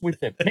that goes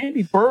with it.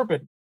 Maybe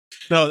bourbon.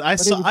 No, I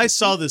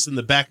saw this in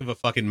the back of a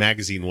fucking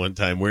magazine one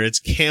time where it's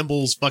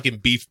Campbell's fucking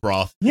beef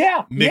broth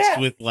mixed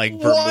with like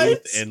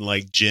vermouth and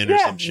like gin or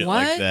some shit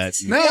like that.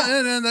 No,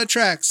 that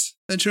tracks.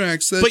 But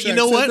you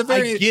know what?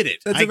 I get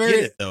it. I get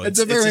it though. It's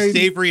a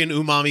savory and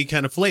umami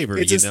kind of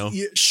flavor, you know?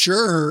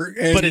 Sure.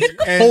 But it's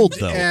cold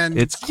though.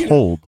 It's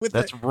cold.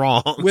 That's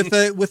wrong. With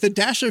a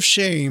dash of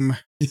shame.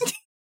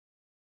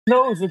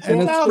 No,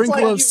 and a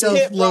sprinkle of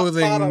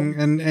self-loathing,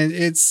 and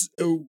it's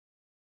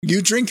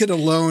you drink it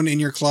alone in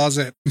your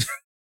closet. I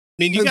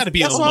mean, you got to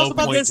be at a low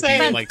point to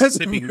be like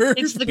sipping.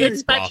 It's the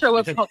gazpacho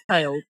of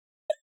cocktails.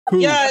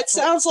 Yeah, it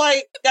sounds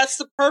like that's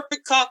the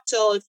perfect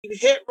cocktail. If you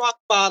hit rock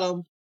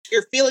bottom,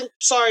 you're feeling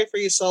sorry for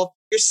yourself.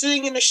 You're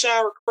sitting in the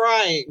shower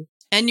crying.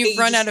 And you've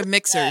run out of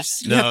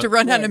mixers. You have to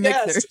run out of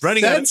mixers.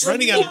 Running out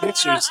of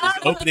mixers is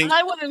opening.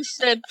 I would have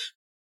said,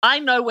 I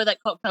know where that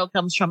cocktail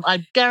comes from.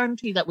 I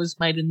guarantee that was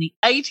made in the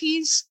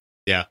 80s.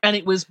 Yeah. And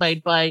it was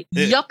made by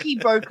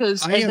yuppie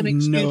brokers as an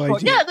excuse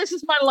for, this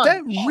is my lunch.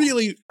 That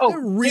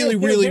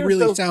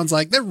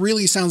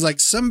really sounds like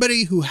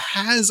somebody who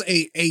has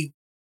a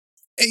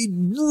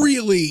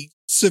really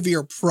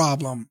severe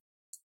problem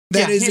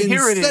that is in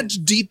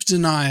such deep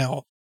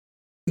denial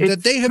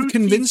that they have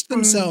convinced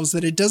themselves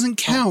that it doesn't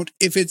count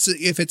if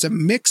it's a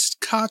mixed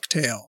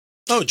cocktail.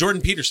 Oh,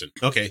 Jordan Peterson.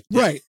 Okay.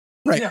 Right.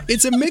 Yeah.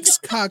 It's a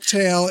mixed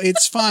cocktail.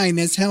 It's fine.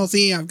 It's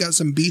healthy. I've got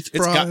some beef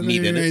broth. It's got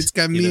meat in it. It's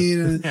got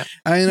meat.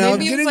 I'm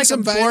getting like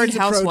some a bored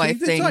housewife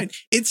thing. thing.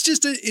 It's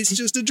just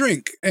a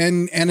drink,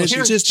 and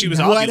it's just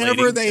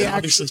whatever they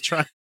actually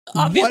try.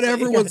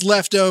 Whatever was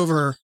left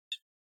over,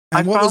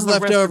 and what was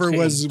left over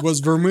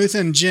was vermouth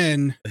and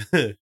gin.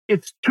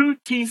 It's 2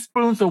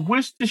 teaspoons of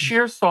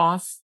Worcestershire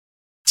sauce.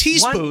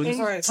 Teaspoons.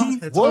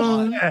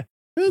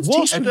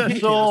 Worcestershire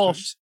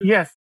sauce.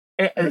 Yes.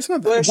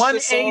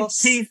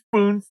 1/8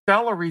 teaspoon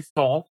celery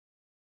salt,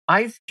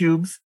 ice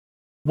cubes,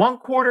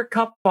 1/4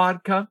 cup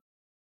vodka,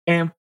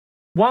 and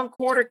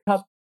 1/4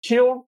 cup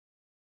chilled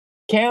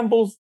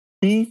Campbell's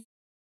beef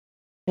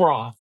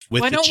broth.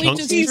 With why don't we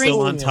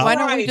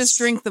just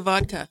drink the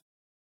vodka?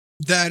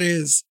 That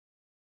is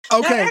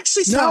okay.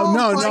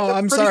 No.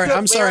 I'm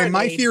sorry.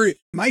 My theory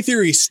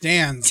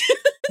stands.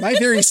 My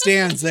theory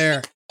stands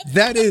there.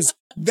 That is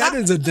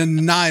a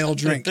denial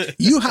drink.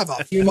 You have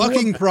a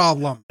fucking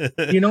problem.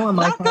 You know what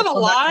my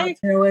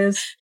cocktail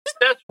is?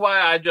 That's why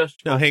I just...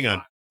 No, hang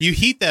on. You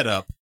heat that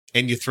up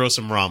and you throw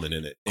some ramen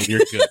in it and you're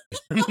good.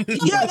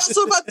 Yeah, that's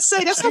what I'm about to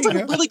say. That sounds like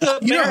a really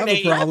good You don't have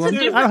a problem. I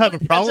don't have a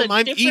problem.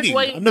 I'm eating.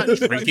 I'm not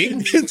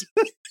drinking.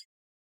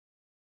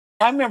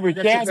 I remember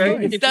Dad.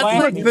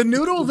 The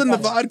noodles and the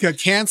vodka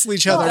cancel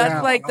each other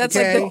out. That's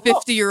like the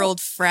 50-year-old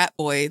frat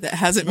boy that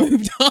hasn't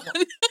moved on.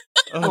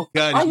 Oh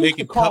God, he's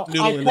making cup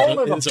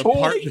noodle in his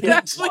apartment.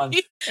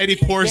 Exactly. And he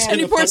pours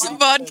some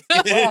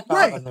vodka.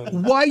 Right.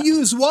 Why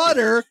use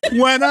water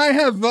when I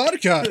have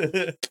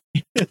vodka?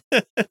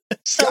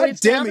 God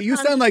damn it, you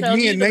sound like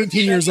me at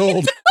 19 years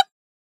old.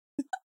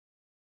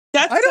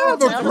 I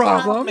don't have a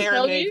problem.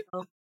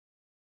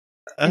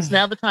 It's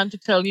now the time to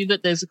tell you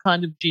that there's a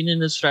kind of gin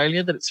in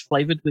Australia that it's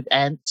flavored with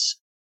ants.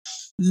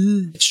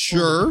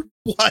 Sure.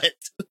 What?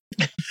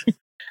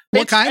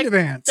 What kind of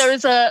ants? There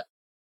is a...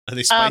 Are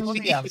they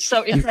spicy?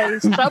 So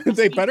it's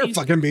they better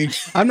fucking be.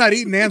 I'm not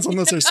eating ants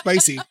unless they're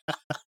spicy.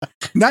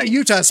 Not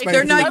Utah spicy.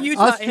 They're not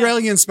Utah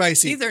Australian ants.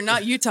 spicy. These are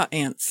not Utah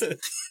ants.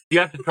 You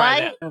have to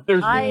try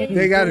that.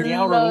 They got to the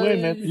outer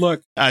limit.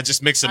 Look,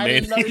 just mix some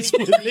mayonnaise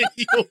with it.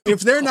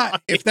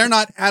 if they're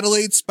not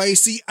Adelaide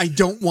spicy, I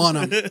don't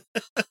want them.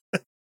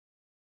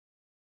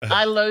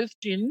 I loathe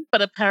gin,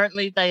 but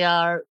apparently they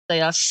are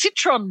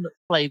citron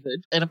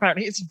flavored, and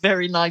apparently it's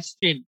very nice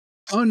gin.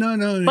 Oh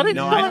no! But it's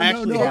No, not. I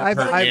actually have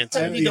heard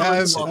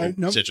I've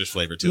Nancy citrus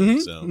flavor to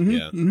it. So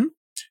yeah.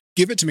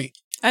 Give it to me.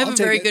 I have I'll a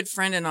take very it. good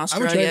friend in try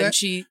Australia,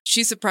 that. and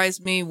she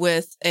surprised me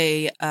with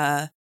a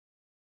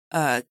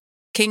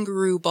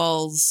kangaroo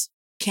balls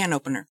can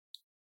opener.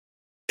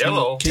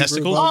 Yellow.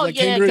 Testicles? Oh, like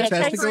yeah, kangaroo yeah,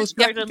 testicles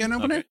kangaroo can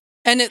open it.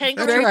 And it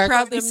Kangaroo very tracks.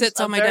 proudly scrotums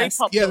sits are on my very desk.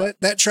 popular. Yeah,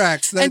 that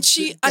tracks. And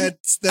she- that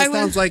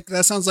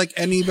sounds like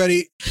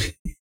anybody.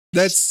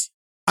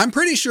 I'm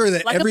pretty sure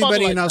that Like a everybody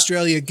bottle in opener.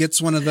 Australia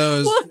gets one of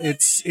those. Well-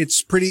 It's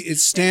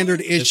standard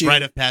It's issue.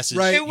 rite of passage.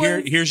 Right. It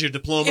was- Here's your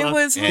diploma. it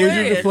was and- Here's your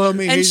hilarious.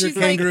 diploma. And Here's your she's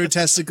like- kangaroo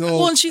testicle.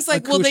 Well, and she's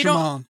like, well, they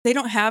accoutrement.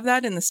 don't have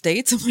that in the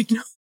States. I'm like,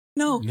 no,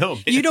 No,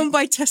 man. you don't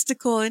buy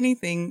testicle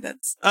anything.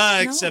 That's no.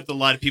 Except a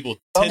lot of people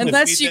tend to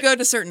unless feed you go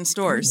to certain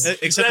stores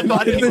Except a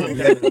lot of people.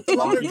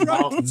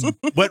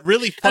 What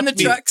really and the fucked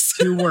me. trucks.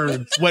 2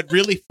 words. What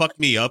really fucked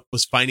me up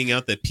was finding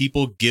out that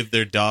people give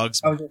their dogs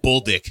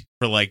bull dick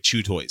for like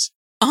chew toys.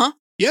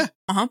 Yeah,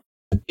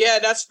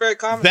 that's very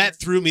common. That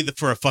threw me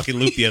for a fucking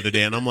loop the other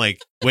day, and I'm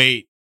like,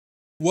 wait.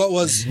 What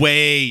was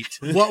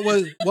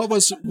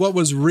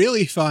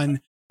really fun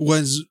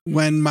was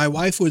when my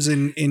wife was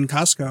in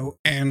Costco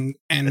and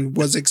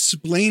was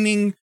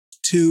explaining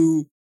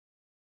to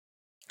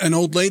an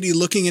old lady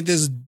looking at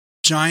this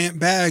giant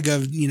bag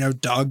of,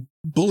 dog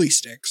bully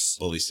sticks.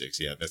 Bully sticks,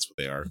 yeah, that's what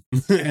they are.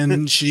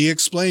 And she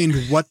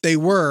explained what they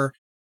were,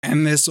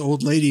 and this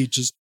old lady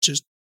just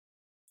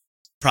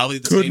Probably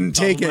the couldn't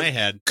same take problem it. I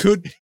had.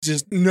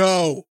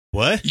 No.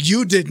 What?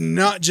 You did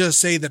not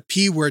just say the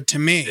P word to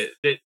me.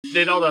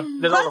 Did all the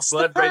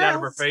blood drain out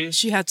of her face?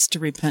 She has to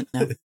repent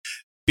now.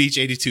 Beach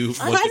 82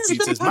 I've looked had at me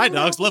and it says, been my a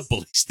dogs love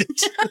bully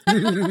sticks.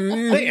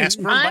 They asked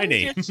for my I'm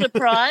name. just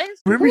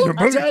surprised. You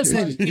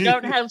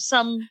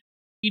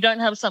don't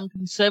have some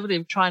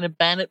conservative trying to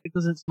ban it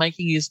because it's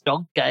making his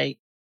dog gay.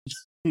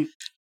 Look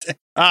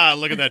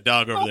at that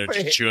dog over there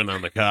just chewing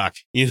on the cock.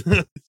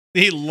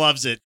 He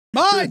loves it.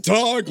 My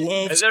dog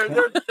loves They're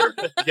just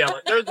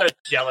jealous. They're just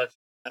jealous.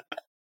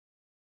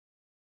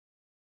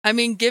 I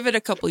mean, give it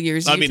a couple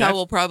years. I mean, Utah I've-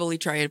 will probably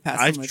try to pass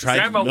I've some tried to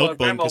Grandma milk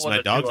bone Grandma because my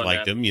wanted dog to on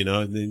liked that. him,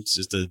 and it's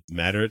just a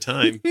matter of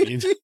time.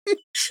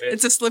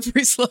 It's a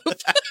slippery slope.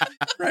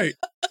 right.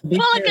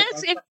 Well, I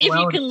guess if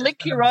you can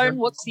lick your own,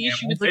 what's the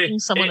issue with licking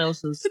someone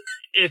else's?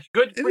 It's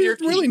good for your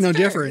It's really teeth. no It's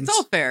fair. difference. It's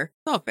all fair.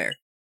 It's all fair.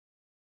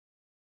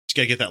 You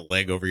gotta get that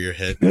leg over your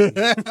head.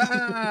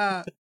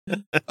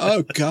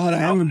 Oh God, I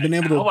haven't been I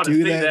able to wanna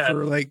do see that that.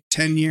 for like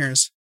 10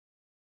 years.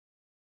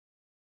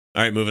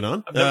 All right, moving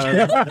on.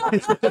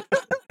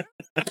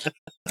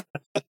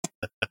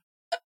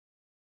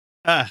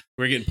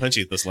 We're getting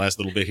punchy at this last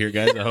little bit here,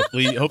 guys.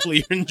 Hopefully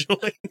you're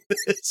enjoying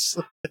this.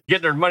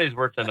 Getting their money's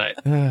worth tonight.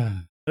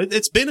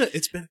 It's been a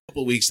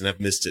couple of weeks and I've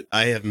missed it.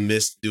 I have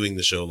missed doing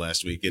the show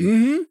last week, and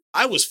Mm-hmm.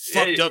 I was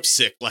fucked up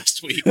sick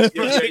last week. I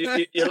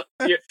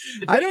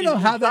don't know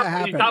how that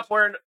happened. You stop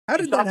wearing How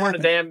did that wearing a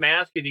happen? damn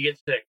mask and you get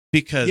sick.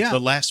 Because Yeah. the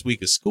last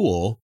week of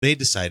school, they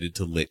decided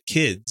to let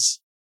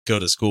kids go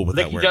to school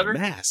without Lick each wearing other? a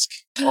mask.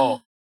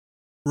 Oh,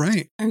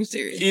 Right. Are you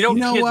serious? you know, You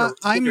know kids what? are-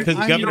 I'm- Because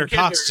I'm- Governor kids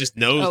Cox are- just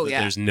knows Oh, that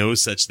yeah. there's no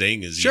such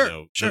thing as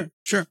Sure. Sure.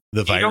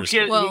 the virus.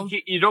 kids, Well-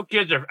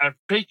 kids are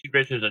petri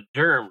dishes of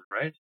germs,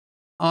 right?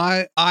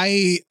 I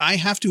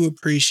have to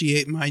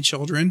appreciate my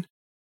children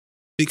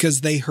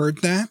because they heard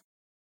that.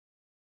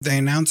 They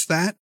announced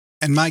that,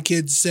 and my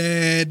kids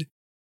said,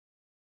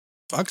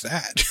 "Fuck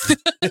that."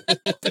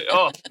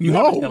 Oh,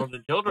 No. tell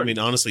the children. I mean,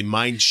 honestly,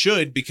 mine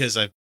should, because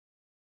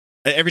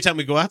every time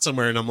we go out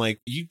somewhere and I'm like,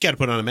 you got to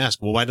put on a mask.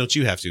 Well, why don't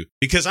you have to?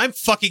 Because I'm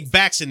fucking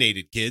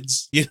vaccinated,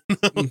 kids. You know?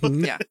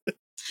 Mhm. Yeah.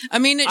 I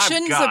mean, it I'm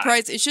shouldn't God.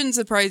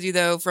 surprise you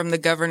though from the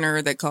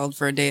governor that called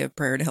for a day of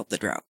prayer to help the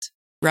drought,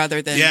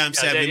 rather than Yeah, I'm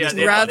sad. Yeah, we, yeah, missed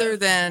yeah. rather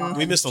than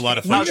we missed a lot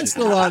of We fun. missed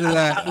a lot of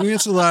that. We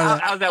missed a lot of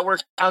that. How's that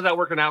work? How's that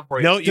working out for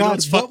you? No, you know God,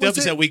 what's what fucked up was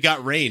is it? that we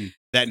got rain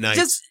that night.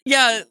 just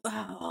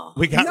oh.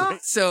 we got Not- rain.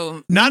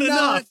 So Not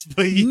enough.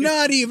 But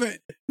Not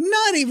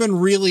even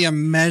really a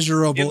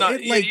measurable. You're, not,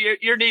 It, like,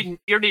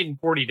 you're needing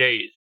 40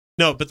 days.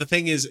 no, but the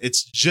thing is,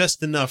 it's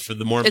just enough for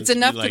the Mormons. it's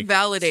enough to, to be like,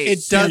 validate. it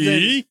doesn't.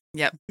 "See?"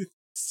 Yep.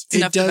 It's It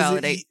enough to doesn't.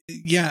 validate.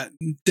 Yeah,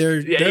 their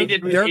Yeah, he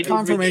did- their he did-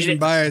 confirmation he did-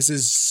 bias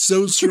is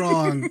so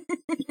strong.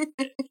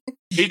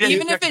 He didn't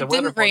Even if check the it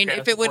weather didn't rain,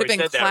 forecast if it would have before been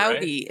he said that, right?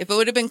 cloudy, if it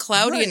would have been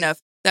cloudy Right. enough,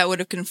 that would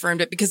have confirmed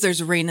it because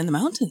there's rain in the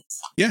mountains.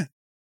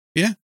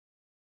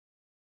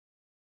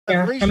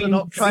 At least I they're mean,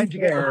 not trying to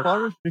get the fair.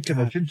 forestry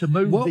commission to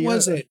move What the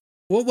was earth. it?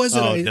 What was it?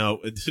 Oh I- no,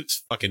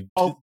 it's fucking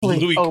Oh,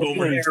 please. Louis Oh,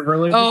 Comer. please.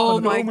 Oh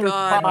my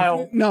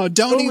God. No,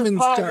 don't even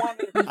start.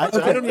 I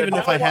don't even know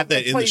if I have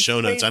that in the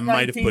show notes. I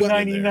might have put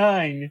it in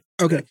there.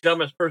 Okay,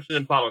 Dumbest person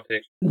in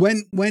politics.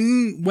 when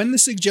the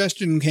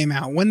suggestion came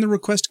out, when the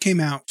request came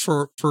out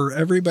for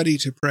everybody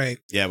to pray,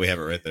 Yeah, we have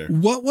it right there.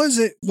 what was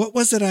it? What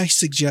was it I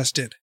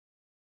suggested?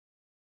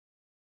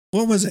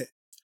 What was it?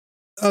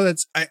 Oh,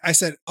 I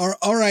said, all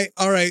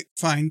right,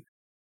 fine.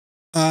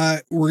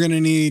 We're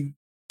gonna need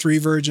 3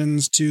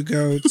 virgins, 2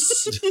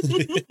 goats,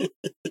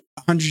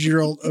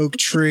 100-year-old oak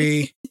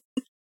tree,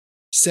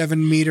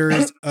 7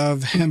 meters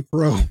of hemp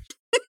rope.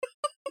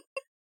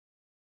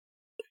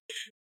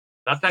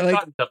 Not that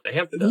cotton stuff, the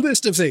hemp stuff.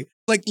 List of things.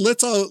 Like,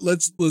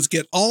 let's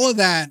get all of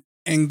that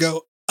and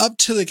go up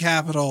to the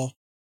Capitol.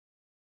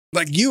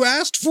 Like, you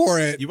asked for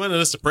it. You wanted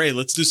us to pray.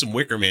 Let's do some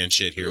Wicker Man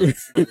shit here.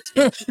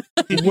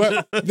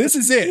 Well, this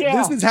is it. Yeah.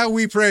 This is how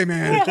we pray,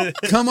 man. Yeah.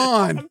 Come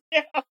on.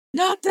 Yeah.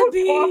 Not the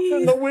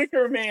bees. The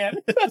Wicker Man.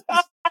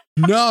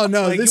 No,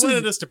 Like, this you is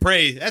wanted us to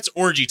pray. That's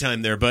orgy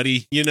time there,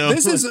 buddy. You know?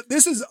 this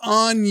is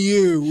on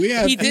you. We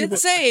have He did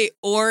say,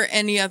 or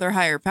any other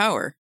higher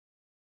power.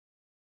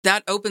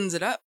 That opens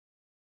it up.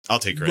 I'll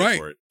take credit Right.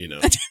 for it, you know.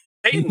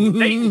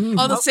 Satan.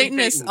 All the Mostly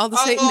Satanists, Satan. all the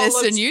Oh, Satanists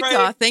in let's Utah.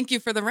 pray. Thank you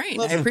for the rain.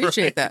 I Let's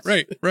appreciate that.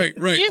 Right.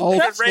 You All,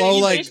 just- all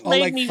you like, just all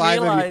made like me 5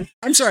 of you. realize-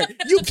 I'm sorry.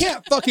 You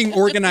can't fucking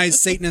organize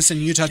Satanists in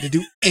Utah to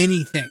do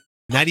anything.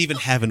 Not even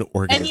have an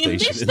organization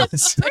missed in the the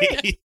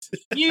state.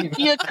 You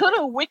could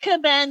have Wicker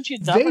Man your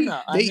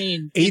governor. I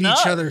mean, ate you each know.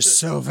 other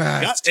so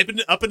Yeah, fast.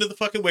 up into the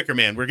fucking Wicker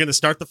Man. We're going to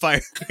start the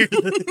fire.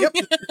 Yep.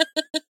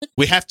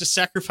 We have to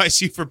sacrifice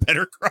you for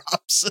better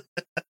crops.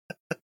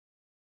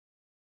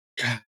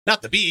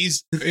 Not the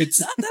bees.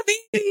 It's Not the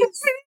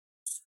bees.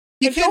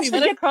 you And can't don't even.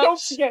 forget, crops,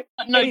 don't forget,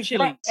 no and he's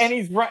chilies.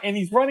 and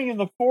he's running in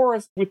the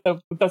forest with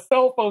the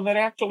cell phone that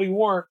actually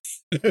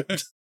works.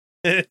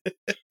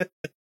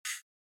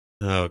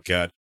 Oh,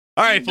 God.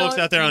 All right, You folks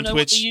know- out there you on know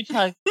what the Twitch,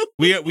 Utah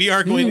we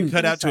are going to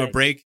cut Mm, out to a okay.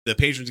 break. The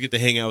patrons get to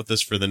hang out with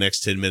us for the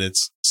next 10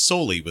 minutes,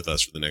 solely with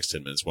us for the next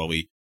 10 minutes, while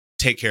we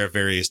take care of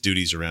various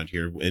duties around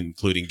here,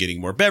 including getting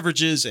more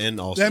beverages and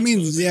also. That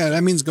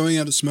means going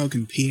out to smoke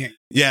and peeing.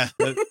 Yeah,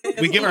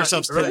 we give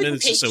ourselves 10 Really?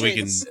 minutes just so we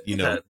can,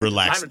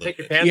 relax. Time a to take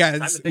your little pants. Yeah, time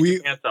to it's- take we-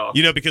 your pants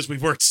off. because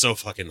we've worked so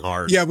fucking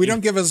hard. Yeah, we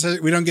don't give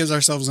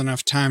ourselves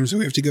enough time, so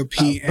we have to go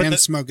pee but and the-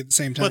 smoke at the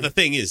same time. But the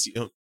thing is,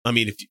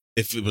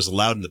 if it was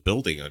allowed in the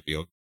building, I'd be.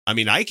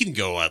 I can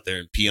go out there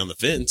and pee on the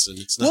fence, and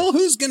it's not Well,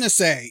 who's gonna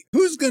say?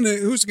 Who's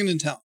gonna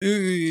tell?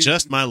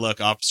 just my luck,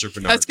 Officer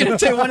Bernard. I was going to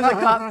say one of the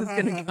cops is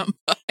going to come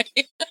by.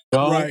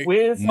 Don't Right.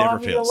 whiz Never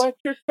on the fails.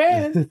 electric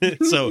fan.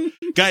 So,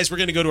 guys, we're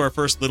going to go to our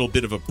first little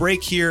bit of a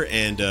break here,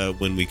 and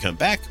when we come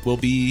back, we'll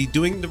be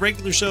doing the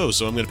regular show.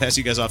 So I'm going to pass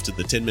you guys off to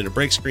the 10-minute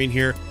break screen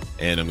here,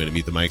 and I'm going to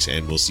mute the mics,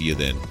 and we'll see you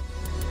then.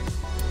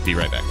 Be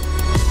right back.